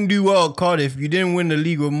you didn't do well at Cardiff. You didn't win the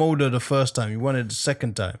league with Mulder the first time. You won it the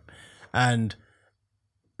second time. And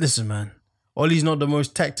listen, man, Oli's not the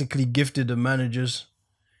most tactically gifted of managers.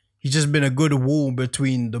 He's just been a good wall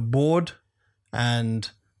between the board and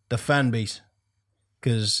the fan base.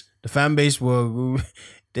 Because the fan base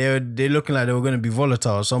they're looking like they were going to be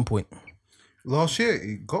volatile at some point. Last year,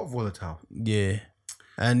 it got volatile. Yeah.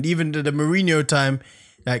 And even the Mourinho time,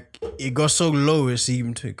 like, it got so low, it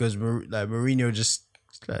seemed, because like Mourinho just,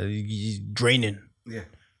 like, he's draining. Yeah.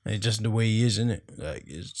 And it's just the way he is, isn't it? Like,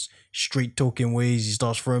 it's straight talking ways. He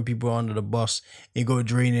starts throwing people under the bus. He go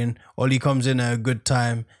draining. Oli comes in at a good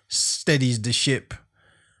time, steadies the ship.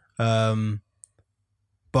 But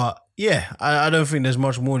yeah, I don't think there's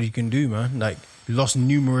much more you can do, man. Like, you lost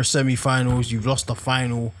numerous semi-finals. You've lost the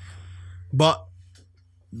final. But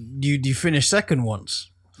you finished second once.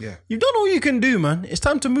 Yeah. You've done all you can do, man. It's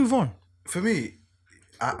time to move on. For me,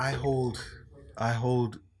 I hold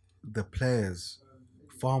the players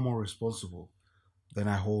far more responsible than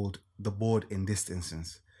I hold the board in this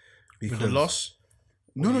instance. With the loss?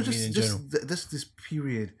 No, just this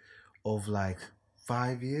period of like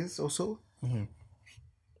 5 years or so. Mm-hmm.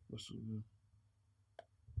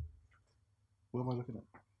 What am I looking at?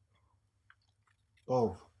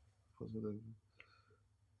 Oh.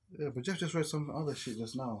 Yeah, but Jeff just read some other shit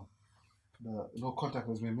just now. No contact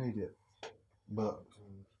has been made yet. But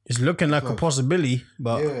it's looking like a possibility,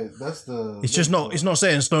 but yeah, that's the. It's just not. It's not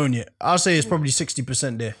set in stone yet. I'll say it's probably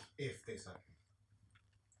 60% there. if they sign.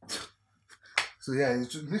 So yeah,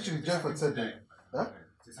 it's just, literally Jeff had said that. Huh?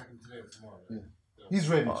 Yeah. He's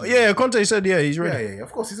ready. Yeah, Conte said he's ready. Yeah.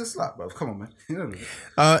 Of course, he's a slap, bro. Come on, man. You know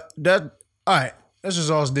that. All right. Let's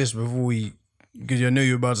just ask this before we, because I know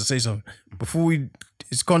you're about to say something.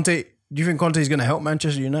 Is Conte? Do you think Conte is going to help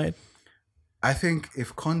Manchester United? I think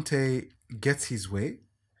if Conte gets his way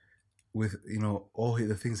with all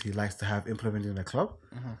the things he likes to have implemented in the club,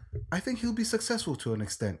 I think he'll be successful to an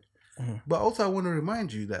extent. But also, I want to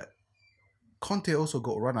remind you that Conte also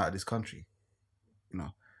got run out of this country.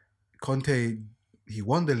 Conte, he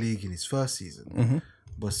won the league in his first season,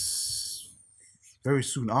 but very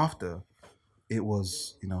soon after, it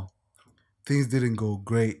was things didn't go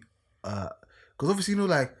great. Because obviously,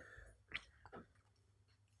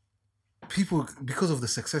 people, because of the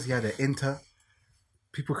success he had at Inter,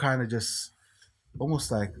 people kind of just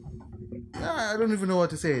almost like, I don't even know what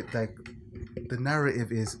to say. Like, the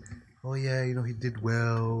narrative is, oh yeah, he did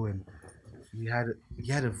well and he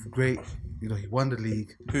had a great, he won the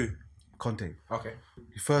league. Who? Conte. Okay.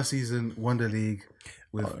 His first season, won the league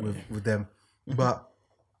with them, but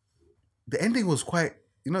the ending was quite,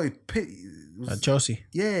 it was, At Chelsea.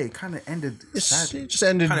 Yeah, it kind of ended sadly. It just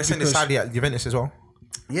ended Kind of sent it sadly at Juventus as well.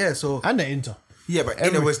 Yeah, so and the Inter. Yeah, but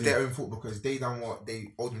it was their own fault because they done what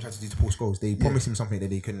they owed him tried to do to Paul Scholes. They promised him something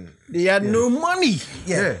that they couldn't. They had no money.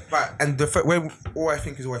 Yeah. But and where all I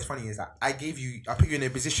think is always funny is that I put you in a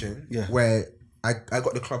position where I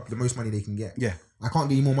got the club the most money they can get. Yeah. I can't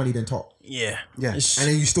get you more money than Top. Yeah. Yeah. It's- And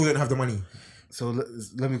then you still don't have the money. So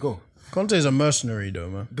let me go. Conte is a mercenary though,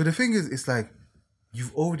 man. But the thing is, it's like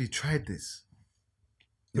you've already tried this.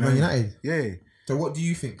 You Man United. Yeah. So what do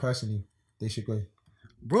you think personally they should go?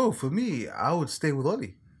 Bro, for me, I would stay with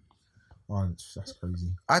Oli. Oh, that's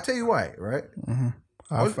crazy. I tell you why, right?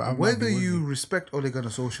 I Whether you respect Ole Gunnar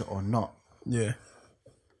Solskjaer or not, Yeah.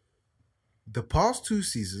 the past 2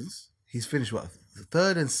 seasons, he's finished what,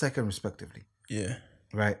 third and second respectively, Yeah.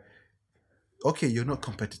 right? Okay, you're not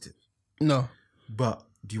competitive, No. but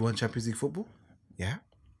do you want Champions League football? Yeah,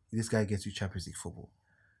 this guy gets you Champions League football.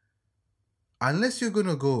 Unless you're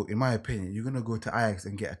gonna go, in my opinion, you're gonna go to Ajax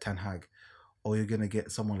and get a Ten Hag, or you're gonna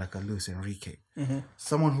get someone like a Luis Enrique,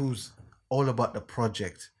 someone who's all about the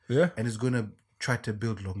project, Yeah. and is gonna try to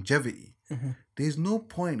build longevity. There's no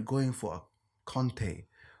point going for a Conte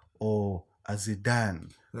or a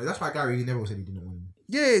Zidane. No, that's why Gary Neville said he didn't win.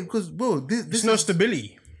 Yeah, because bro, this It's no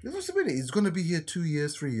stability. There's no stability. He's gonna be here 2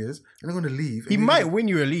 years, 3 years, and they're gonna leave. He and might win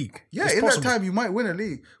you a league. Yeah, It's in possible. that time you might win a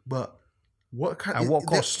league, but what kind? At what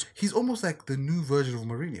cost? He's almost like the new version of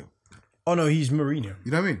Mourinho. Oh no, he's Mourinho.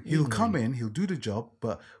 You know what I mean? He'll come in, he'll do the job,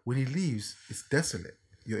 but when he leaves, it's desolate.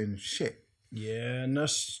 You're in shit. Yeah, and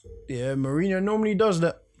Mourinho normally does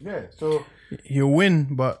that. Yeah. So He'll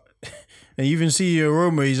win, but and you even see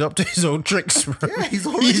Roma, he's up to his old tricks, bro. Yeah, he's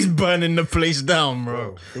already- he's burning the place down,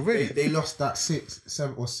 bro. They lost that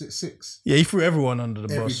 6. Yeah, he threw everyone under the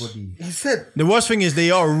bus. Everybody. he said, The worst thing is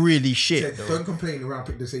they are really shit. Said, Though. don't complain around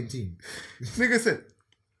pick the same team. nigga said,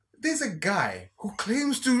 there's a guy who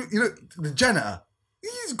claims to, the janitor.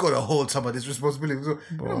 He's got to hold some of this responsibility. So,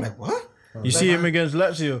 I'm like, what? You see him against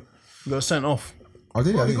Lazio, he got sent off. Oh,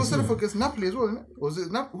 did Well, I he didn't got see sent that. off against Napoli as well, isn't it? Was it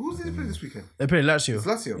who did they play this weekend? They played Lazio. It's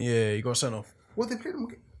Lazio? Yeah, he got sent off. What they played them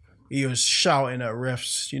against? He was shouting at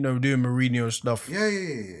refs, doing Mourinho stuff.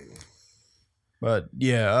 Yeah. But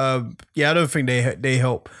I don't think they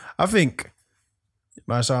help. I think it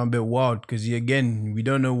might sound a bit wild because we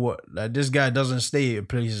don't know what this guy doesn't stay at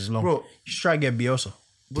places long. Bro. You should try to get Bielsa.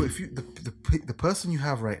 But if you the person you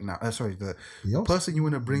have right now, the Yes. person you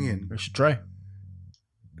want to bring in, You should try.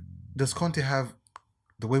 does Conte have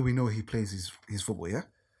the way we know he plays his football? Yeah.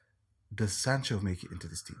 Does Sancho make it into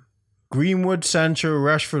this team? Greenwood, Sancho,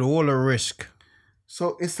 Rashford, all a risk.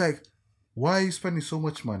 So it's like, why are you spending so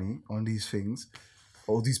much money on these things,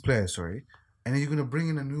 or these players? Sorry, and then you're gonna bring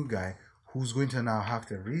in a new guy who's going to now have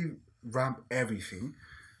to revamp everything.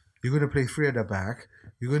 You're gonna play 3 at the back.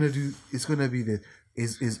 You're gonna do. It's gonna be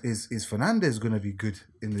is Fernandes gonna be good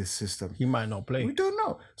in this system? He might not play. We don't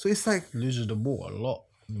know. So it's like. Loses the ball a lot.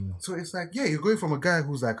 So it's like, yeah, you're going from a guy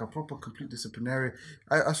who's like a proper complete disciplinary.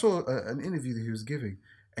 I saw an interview that he was giving,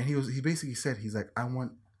 and he basically said, he's like, I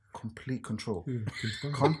want complete control.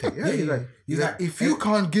 Conte, yeah. He's like, if you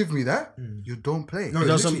can't give me that, you don't play. No, He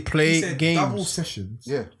doesn't literally, play he said games. Double sessions.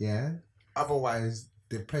 Yeah. Yeah. Otherwise,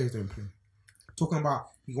 the players don't play. Talking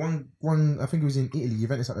about he won. I think it was in Italy,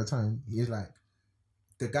 Juventus at the time. He is like,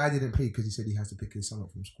 the guy didn't play because he said he has to pick his son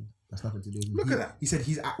up from school. That's nothing to do with me. Look at that. He said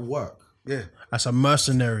he's at work. Yeah, That's a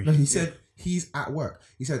mercenary. No, he said he's at work.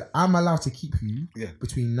 He said, I'm allowed to keep you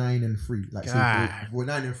between 9 and 3. Like, so God. we're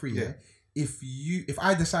 9 and 3, yeah? If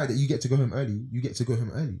I decide that you get to go home early, you get to go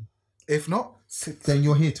home early. if not, sit. Then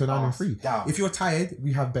you're here till 9 and 3. down. If you're tired,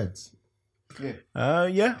 we have beds. Yeah.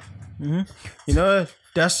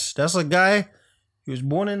 That's a guy. He was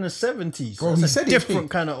born in the 70s. Bro, That's he a said different it.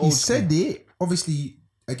 kind of He old said school. it. Obviously,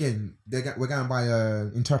 again, we're going by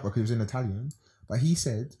interpreter because it was in Italian. But he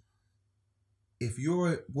said, if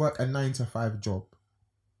you work a 9 to 5 job,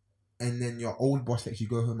 and then your old boss lets you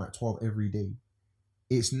go home at 12 every day,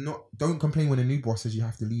 it's not. Don't complain when a new boss says you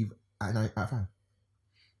have to leave at 5.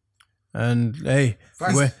 And hey,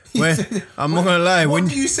 Facts. I'm not gonna lie. What When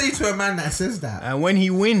do you say to a man that says that? and when he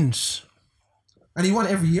wins, And he won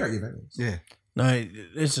every year at Juventus. Yeah, no,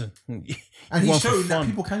 listen. And he he's won for showing that fun.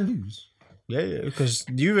 people can lose. Yeah, because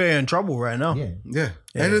Juve are in trouble right now. Yeah. yeah.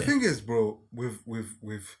 And the thing is, bro, with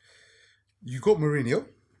you got Mourinho.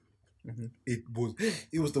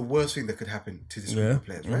 It was the worst thing that could happen to this group of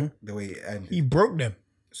players, right? The way it ended. He broke them.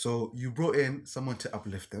 So you brought in someone to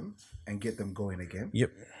uplift them and get them going again,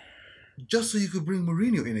 Yep. just so you could bring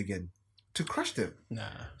Mourinho in again to crush them. Nah.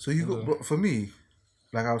 So you got, bro, for me,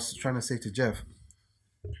 like I was trying to say to Jeff,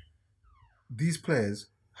 these players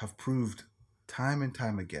have proved time and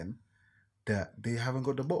time again that they haven't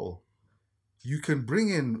got the bottle. You can bring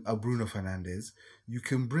in a Bruno Fernandes, you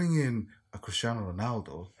can bring in a Cristiano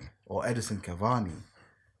Ronaldo or Edison Cavani,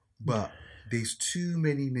 but there's too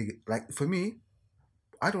many niggas. Like for me,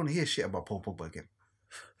 I don't hear shit about Paul Pogba again.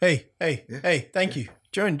 Hey, thank you.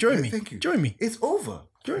 Join me. Thank you. Join me. It's over.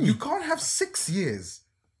 Join You me. can't have 6 years.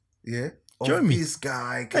 Yeah. Of Join me. This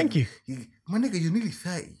guy. Thank you. My nigga, you're nearly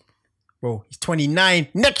 30. Bro, he's 29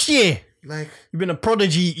 next year. Like, You've been a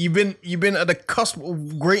prodigy. You've been at the cusp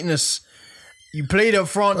of greatness. You played at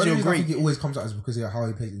France. But the You're reason I great. think it always comes out is because of how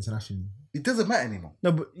he plays internationally. it doesn't matter anymore.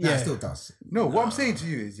 No, but Yeah, yeah. it still does. No, what I'm saying to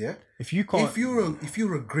you is, yeah, If you can't, if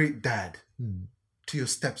you're a great dad to your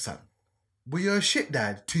stepson, but you're a shit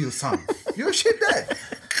dad to your son, you're a shit dad.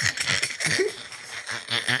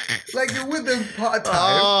 Like, you're with them part of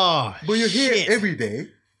time, but you're here every day,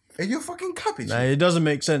 and you're fucking cabbage. Nah, it doesn't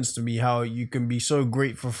make sense to me how you can be so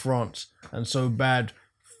great for France and so bad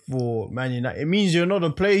for Man United. It means you're not a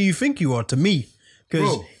player you think you are to me.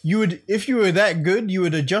 Because Bro. you would, if you were that good, you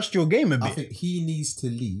would adjust your game a I bit. think he needs to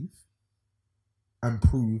leave and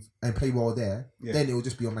prove and play well there. Yeah. Then it will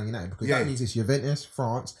just be on Man United because Yeah. that means it's Juventus,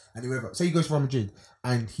 France, and whoever. Say he goes to Real Madrid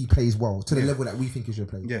and he plays well to the level that we think he should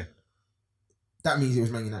play. Yeah, That means it was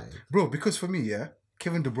Man United. bro. Because for me, yeah,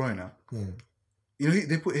 Kevin De Bruyne, Yeah, you know,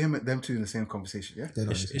 they put them two in the same conversation. Yeah, they're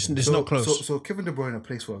not It's listening. not close. So Kevin De Bruyne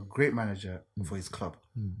plays for a great manager for his club,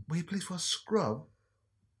 but he plays for a scrub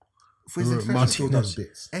for his international Martinez. Still club, does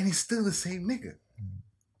bits. and he's still the same nigga.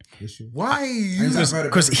 Issue. Why are you? And he's like-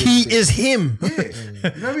 Because he is him. Yeah, you know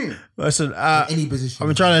what I mean? Listen, Any position. I've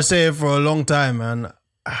been trying to say it for a long time, man.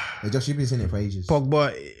 Hey, Josh, you've been saying it for ages.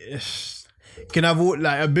 Pogba can have all,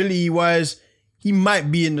 like, ability wise, he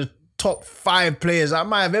might be in the top 5 players I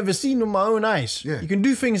might have ever seen with my own eyes. Yeah. You can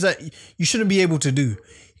do things that you shouldn't be able to do.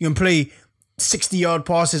 You can play 60-yard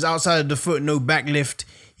passes outside of the foot, no backlift.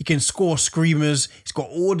 He can score screamers. He's got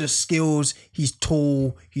all the skills. He's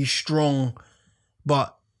tall. He's strong.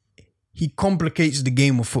 But he complicates the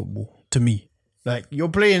game of football to me. Like, you're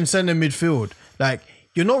playing centre midfield. Like,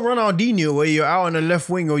 you're not Ronaldinho where you're out on the left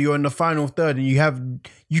wing or you're in the final third and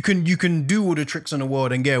you can do all the tricks in the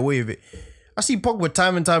world and get away with it. I see Pogba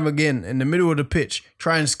time and time again in the middle of the pitch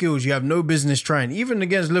trying skills you have no business trying. Even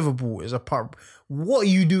against Liverpool is a part. What are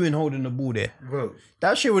you doing holding the ball there? Bro,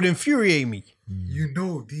 That shit would infuriate me. you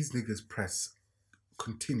know these niggas press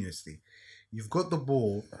continuously. You've got the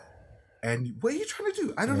ball, and what are you trying to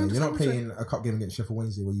do? I don't Yeah, you're understand. not playing a cup game against Sheffield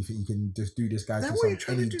Wednesday where you think you can just do this guy Then to what are you some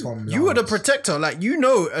trying to any do? Tom. You are the Lawrence. protector. Like, you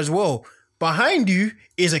know as well. Behind you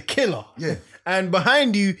is a killer. Yeah. And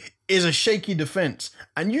behind you is a shaky defense.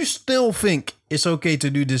 And you still think it's okay to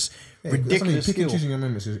do this Yeah, that's what I mean, ridiculous pick and skill. choosing your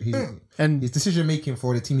moments. And His decision making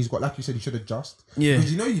for the team he's got, like you said, he should adjust. Yeah.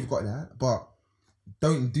 Because you know you've got that, but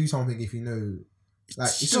don't do something if you know. Like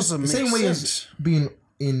it's just doesn't the same make way sense. as being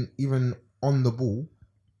in even on the ball.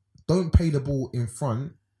 Don't play the ball in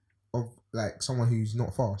front of like someone who's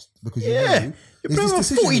not fast because you yeah, know you're there's playing this with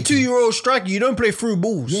a decision-making. 42-year-old striker. You don't play through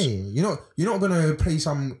balls. Yeah, you're not gonna play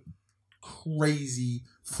some crazy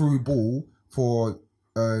through ball for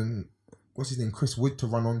what's his name, Chris Wood to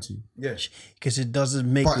run onto. Yeah. Because it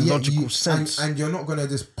doesn't make But yeah, logical you, sense. and you're not gonna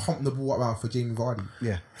just pump the ball out for Jamie Vardy.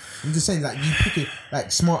 Yeah. I'm just saying that you pick it like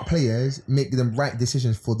smart players make them right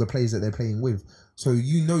decisions for the players that they're playing with. So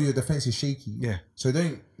you know your defense is shaky. Yeah. So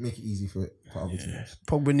don't make it easy for other teams.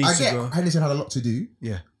 Pogba I needs to get go. Henderson had a lot to do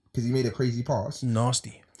Yeah. because he made a crazy pass,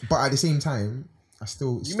 Nasty. but at the same time, I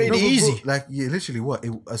still made it but easy. Bro, like, yeah, literally what?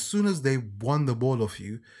 As soon as they won the ball off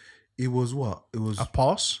you, it was what? It was A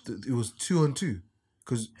pass? it was 2-on-2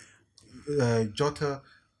 because Jota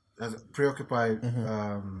has preoccupied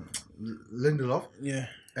Lindelof, Yeah.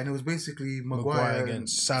 and it was basically Maguire Maguire and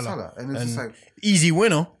against Salah. and it was just like, Easy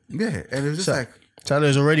winner. yeah, and it was just Sa- like Salah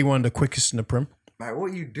is already one of the quickest in the Prem. what are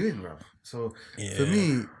you doing, bruv? So for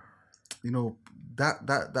me, you know,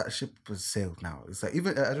 that ship has sailed now. It's like,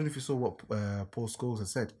 even I don't know if you saw what Paul Scholes had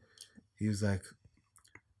said. He was like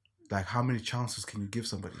how many chances can you give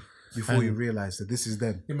somebody before you realize that this is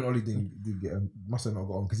them? him and Ollie did get must have not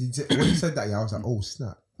got on because when he said that, yeah, I was like, oh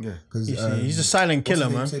snap, Yeah, because He's a silent killer,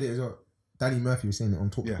 man. Said it as well. Danny Murphy was saying it on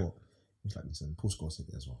Talk Yeah. Sport. He was like, listen, Paul Scholes said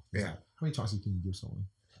it as well. He's Yeah. like, how many chances can you give someone?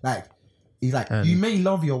 Like, he's like, And- you may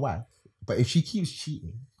love your wife, but if she keeps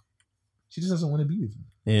cheating, she just doesn't want to be with you.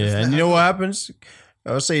 Yeah, and you know what happens?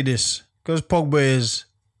 I'll say this. Because Pogba is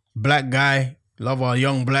black guy, love our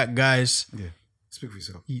young black guys. yeah. Speak for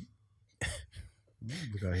yourself. He-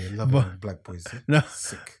 Look out here, loving black boys. No.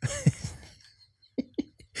 Sick.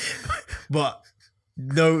 But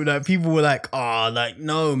no, like people were like,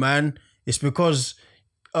 no, man. It's because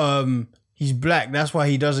he's black. That's why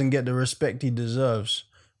he doesn't get the respect he deserves.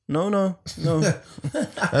 No. That's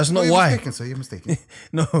not You're why. mistaken, sir. You're mistaken.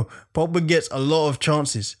 No, Pogba gets a lot of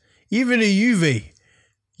chances. Even at Juve,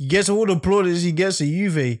 he gets all the plaudits he gets at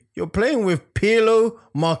Juve. You're playing with Pirlo,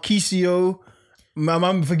 Marquisio,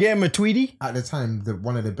 I'm forgetting Matuidi. At the time,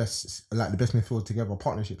 one of the best midfield together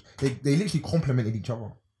partnerships. They literally complemented each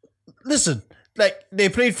other. Listen, like they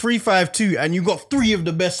played 3-5-2, and you got 3 of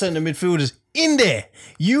the best centre midfielders in there.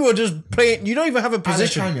 You are just playing. You don't even have a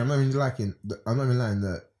position. At the time, I'm not even lying.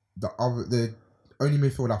 The only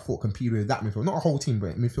midfield I thought competed with that midfield, not a whole team,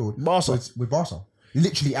 but midfield, Barca. was with Barca.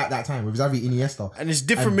 Literally at that time with Xavi, Iniesta, And it's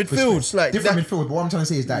different midfields, like different that- midfield. But what I'm trying to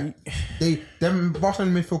say is that them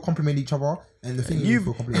Barcelona midfield complement each other, and the thing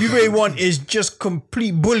midfield complement. Juve one is just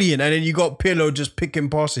complete bullying, and then you got Pirlo just picking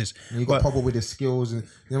passes. And you got Pogba with the skills, and you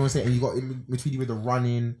know what I'm saying. And you got Matuidi with the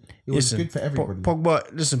running. It was good for everybody.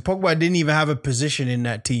 Pogba didn't even have a position in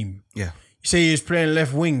that team. Yeah. You say he was playing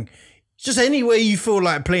left wing. Just any way you feel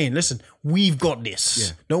like playing. Listen, we've got this.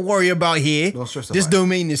 Yeah. Don't worry about here. Don't stress This about it.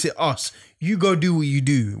 domain is us. You go do what you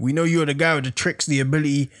do. We know you're the guy with the tricks, the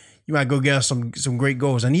ability. You might go get us some great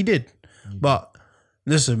goals, and he did. But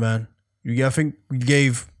listen, man, I think we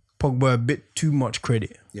gave Pogba a bit too much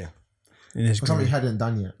credit. Yeah. In his For something career. he hadn't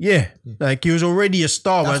done yet. Yeah, like he was already a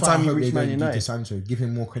star by That's the why I time he hope they reached Man don't do to United. Sancho. Give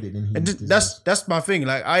him more credit than he And deserves. that's my thing.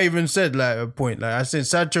 Like I even said, like a point. Like I said,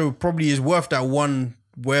 Sancho probably is worth that one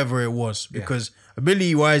wherever it was because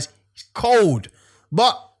ability wise, he's cold.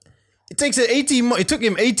 But it takes 18 months. It took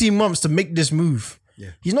him 18 months to make this move. Yeah.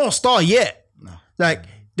 He's not a star yet. No. Like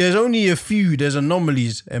there's only a few. There's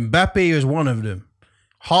anomalies. Mbappe is one of them.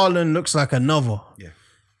 Haaland looks like another. Yeah.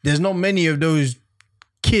 There's not many of those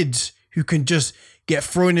kids who can just get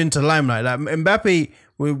thrown into limelight. Like Mbappe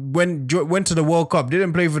went to the World Cup,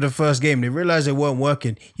 didn't play for the first game. They realized it weren't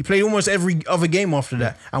working. He played almost every other game after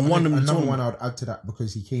that and won them. Another one I would add to that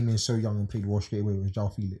because he came in so young and played well straight away was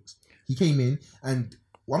João Felix. He came in and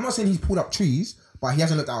I'm not saying he's pulled up trees, but he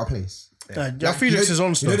hasn't looked out of place. João Felix is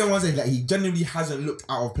on stuff. You know the ones that he genuinely hasn't looked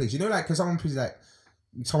out of place. You know, like because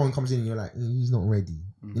someone comes in and you're like, he's not ready.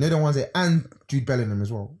 You know the ones that and Jude Bellingham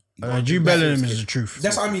as well. Jude Bellingham is the truth.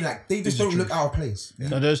 That's what I mean. Like they just don't look out of place.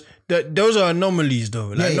 No, those are anomalies though.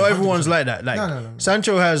 Like not everyone's 100%. like that. Like No.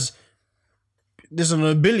 Sancho there's an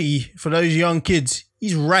ability for those young kids.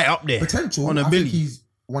 He's right up there. Potential. on I think ability. he's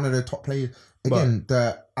one of the top players. Again,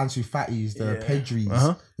 the Ansu Fatis, the Pedris.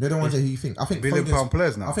 Uh-huh. You know the ones that you think. I think £1 billion Foden's-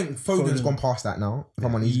 players now. I think Foden's gone past that now. If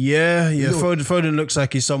I'm honest. Yeah. Look- Foden looks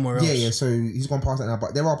like he's somewhere else. Yeah. So he's gone past that now.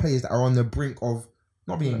 But there are players that are on the brink of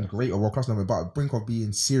not being great or world class number, but brink of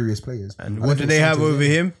being serious players. And I what don't do think they have Sancho's over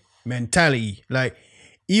in. him? Mentality. Like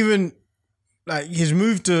even like his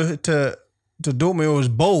move to Dortmund was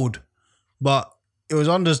bold, but it was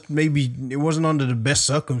it wasn't under the best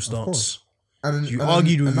circumstance. You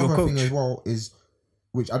argued with your another thing coach. as well is,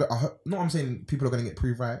 which I'm saying people are going to get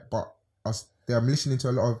proved right, but I'm listening to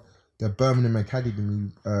a lot of the Birmingham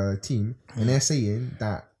Academy team, and they're saying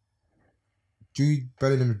that Jude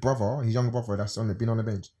Bellingham's brother, his younger brother, that's been on the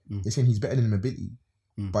bench, they're saying he's better than him ability,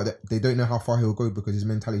 but they don't know how far he'll go because his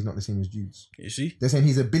mentality is not the same as Jude's. You see? They're saying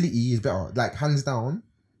his ability is better, like hands down.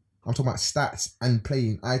 I'm talking about stats and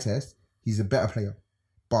playing eye test. He's a better player,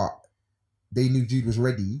 but they knew Jude was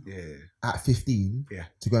ready at 15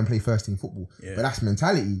 to go and play first team football. Yeah. But that's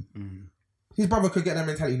mentality. His brother could get that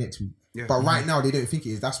mentality next week. Yeah. But right now they don't think it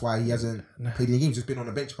is. That's why he hasn't played any games. Just been on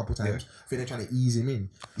the bench a couple of times. I think they're trying to ease him in.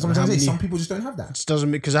 Sometimes some people just don't have that. It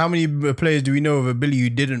doesn't because how many players do we know of ability who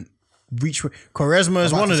didn't reach? Quaresma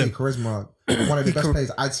is I'm about one to of say them. Quaresma, one of the best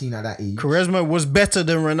players I'd seen at that age. Quaresma was better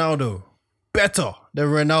than Ronaldo. Better than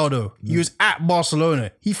Ronaldo. He was at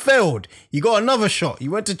Barcelona. He failed. He got another shot. He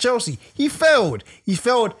went to Chelsea. He failed. He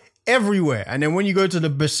failed everywhere. And then when you go to the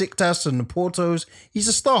Besiktas and the Portos, he's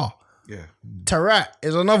a star. Yeah. Tarat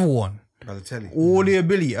is another one. Balotelli. All the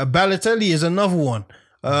ability. Balotelli is another one.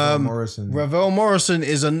 Morrison. Ravel Morrison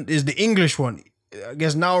is the English one. I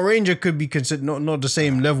guess now Ranger could be considered not the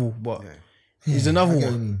same level, but he's another I get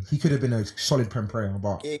what you one. mean. He could have been a solid Prem player,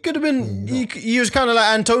 but It could have been. He was kind of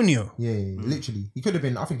like Antonio. literally, he could have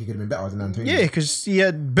been. I think he could have been better than Antonio. Yeah, because he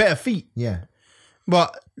had better feet. Yeah.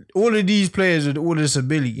 But all of these players with all this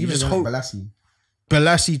ability, you Even just like hope. Balassi.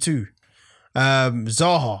 Balassi too.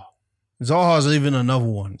 Zaha. Zaha's even another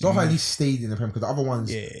one. Zaha at least stayed in the Prem because the other ones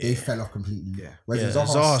they fell off completely. Whereas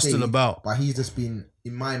Zaha's still about. but he's just been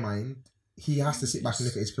in my mind. He has to sit back and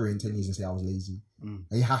look at his career in 10 years and say I was lazy. And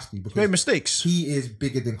he has to Made because mistakes. he is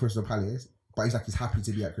bigger than Crystal Palace, but he's happy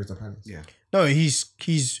to be at Crystal Palace. Yeah. No, he's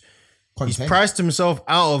Content. priced himself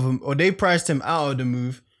out of him, or they priced him out of the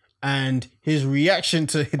move, and his reaction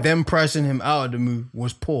to them pricing him out of the move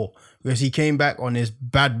was poor because he came back on his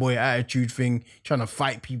bad boy attitude thing, trying to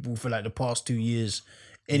fight people for like the past 2 years.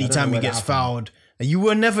 Anytime he where that gets happened. fouled, and you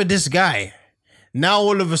were never this guy. Now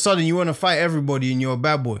all of a sudden you want to fight everybody, and you're a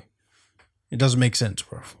bad boy. It doesn't make sense,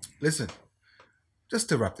 bro. Listen, just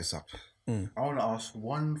to wrap this up, I want to ask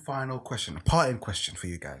one final question, a parting question for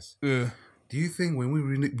you guys. Yeah. Do you think when we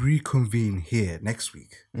reconvene here next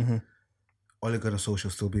week, Ole Gunnar Solskjaer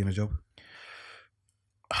will still be in a job?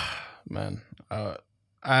 Man, I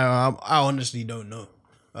honestly don't know.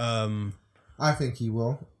 I think he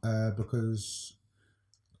will, because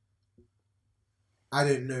I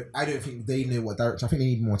don't know. I don't think they know what direction. I think they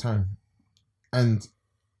need more time, and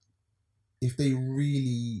if they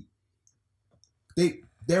really,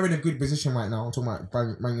 they're in a good position right now. I'm talking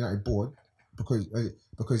about Man United board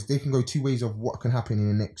because they can go two ways of what can happen in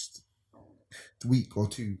the next week or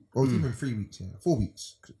two, or even 3 weeks, 4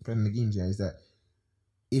 weeks, depending on the games. Is that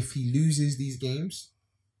if he loses these games,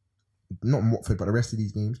 not Watford, but the rest of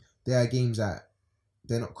these games, they are games that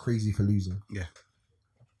they're not crazy for losing. Yeah.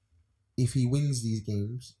 If he wins these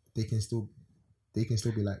games, they can still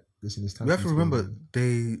be like, listen, it's time. We have to remember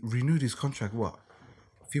they renewed his contract. What?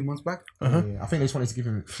 A few months back. Yeah, I think they just wanted to give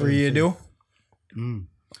him 3-year deal.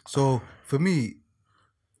 So for me,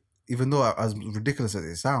 even though as ridiculous as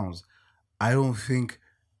it sounds, I think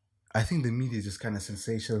the media is just kind of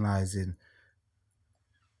sensationalizing,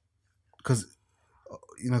 because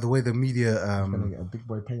the way the media gonna get a big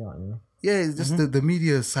boy payout. it's just the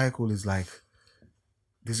media cycle is like,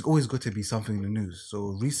 there's always got to be something in the news.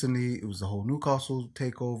 So recently it was the whole Newcastle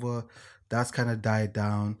takeover. That's kind of died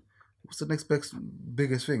down. What's the next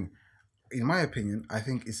biggest thing? In my opinion, I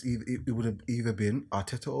think it would have either been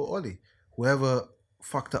Arteta or Ole. Whoever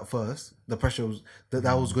fucked up first, the pressure was that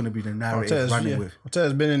was going to be the narrative running with.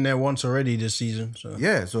 Arteta's been in there once already this season. So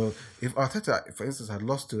Yeah, so if Arteta, for instance, had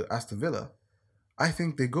lost to Aston Villa, I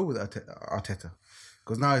think they go with Arteta.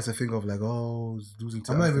 Because now it's a thing of like, he's losing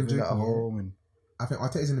to I'm not Aston even Villa at joking, home. And I think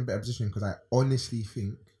Arteta's in a better position because I honestly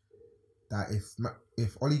think that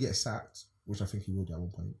if Ole gets sacked, which I think he will do at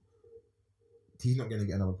one point, he's not going to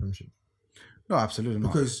get another Premiership. no, absolutely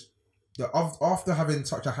not. Because after having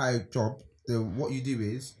such a high job, what you do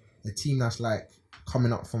is a team that's like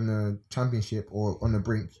coming up from the Championship or on the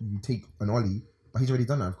brink, you take an Ole, but he's already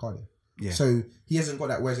done that with Cardiff. Yeah. So he hasn't got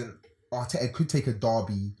that. Whereas Arteta could take a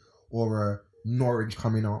Derby or a Norwich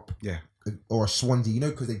coming up. Yeah. Or a Swansea,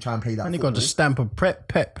 because they try and play that. and he got the stamp of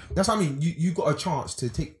Pep. That's what I mean. You got a chance to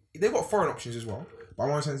take. They've got foreign options as well. But I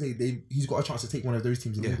want to say he's got a chance to take one of those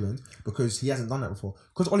teams in England because he hasn't done that before.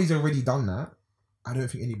 Because Ole's already done that. I don't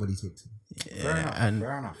think anybody takes him. Fair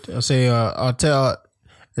enough. I'll say Arteta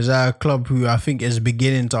is a club who I think is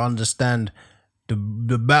beginning to understand the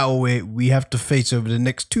battle we have to face over the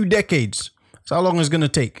next 2 decades. So how long is it going to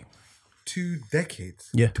take? 2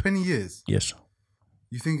 decades. Yeah. 20 years. Yes.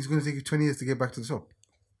 You think it's going to take you 20 years to get back to the top?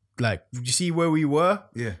 Like, you see where we were?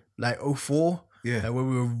 Yeah. Like 04? Yeah. Like where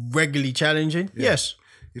we were regularly challenging? Yeah. Yes.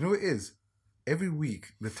 You know what it is? Every week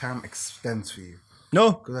the time extends for you.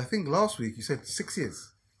 No. Because I think last week you said 6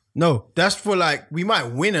 years. No. That's for like, we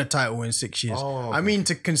might win a title in 6 years. Oh, okay. I mean,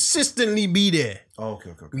 to consistently be there. Oh,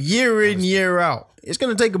 okay. Year in, year out. It's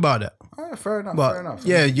going to take about that. Fair enough. But,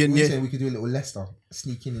 yeah. You're saying we could do a little Leicester,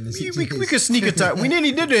 sneak in the 6 We could sneak a title. We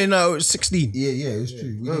nearly did it in 16. Yeah, it's true.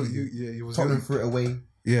 You was Tottenham threw it away.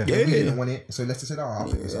 Yeah. We didn't want it, so Leicester said, I'll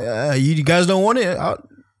pick this up. You guys don't want it?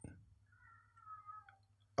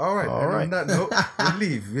 All right. On that note, we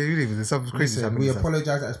leave. There's something crazy happening. We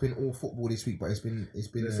apologise that it's been all football this week, but it's been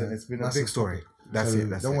a big story. That's it.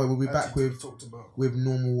 Don't worry, we'll be back with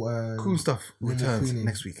normal cool stuff. Returns cleaning.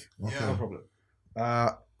 next week. Okay. No problem.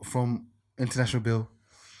 From International Bill,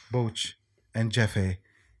 Boach, and Jeff A.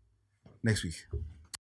 Next week.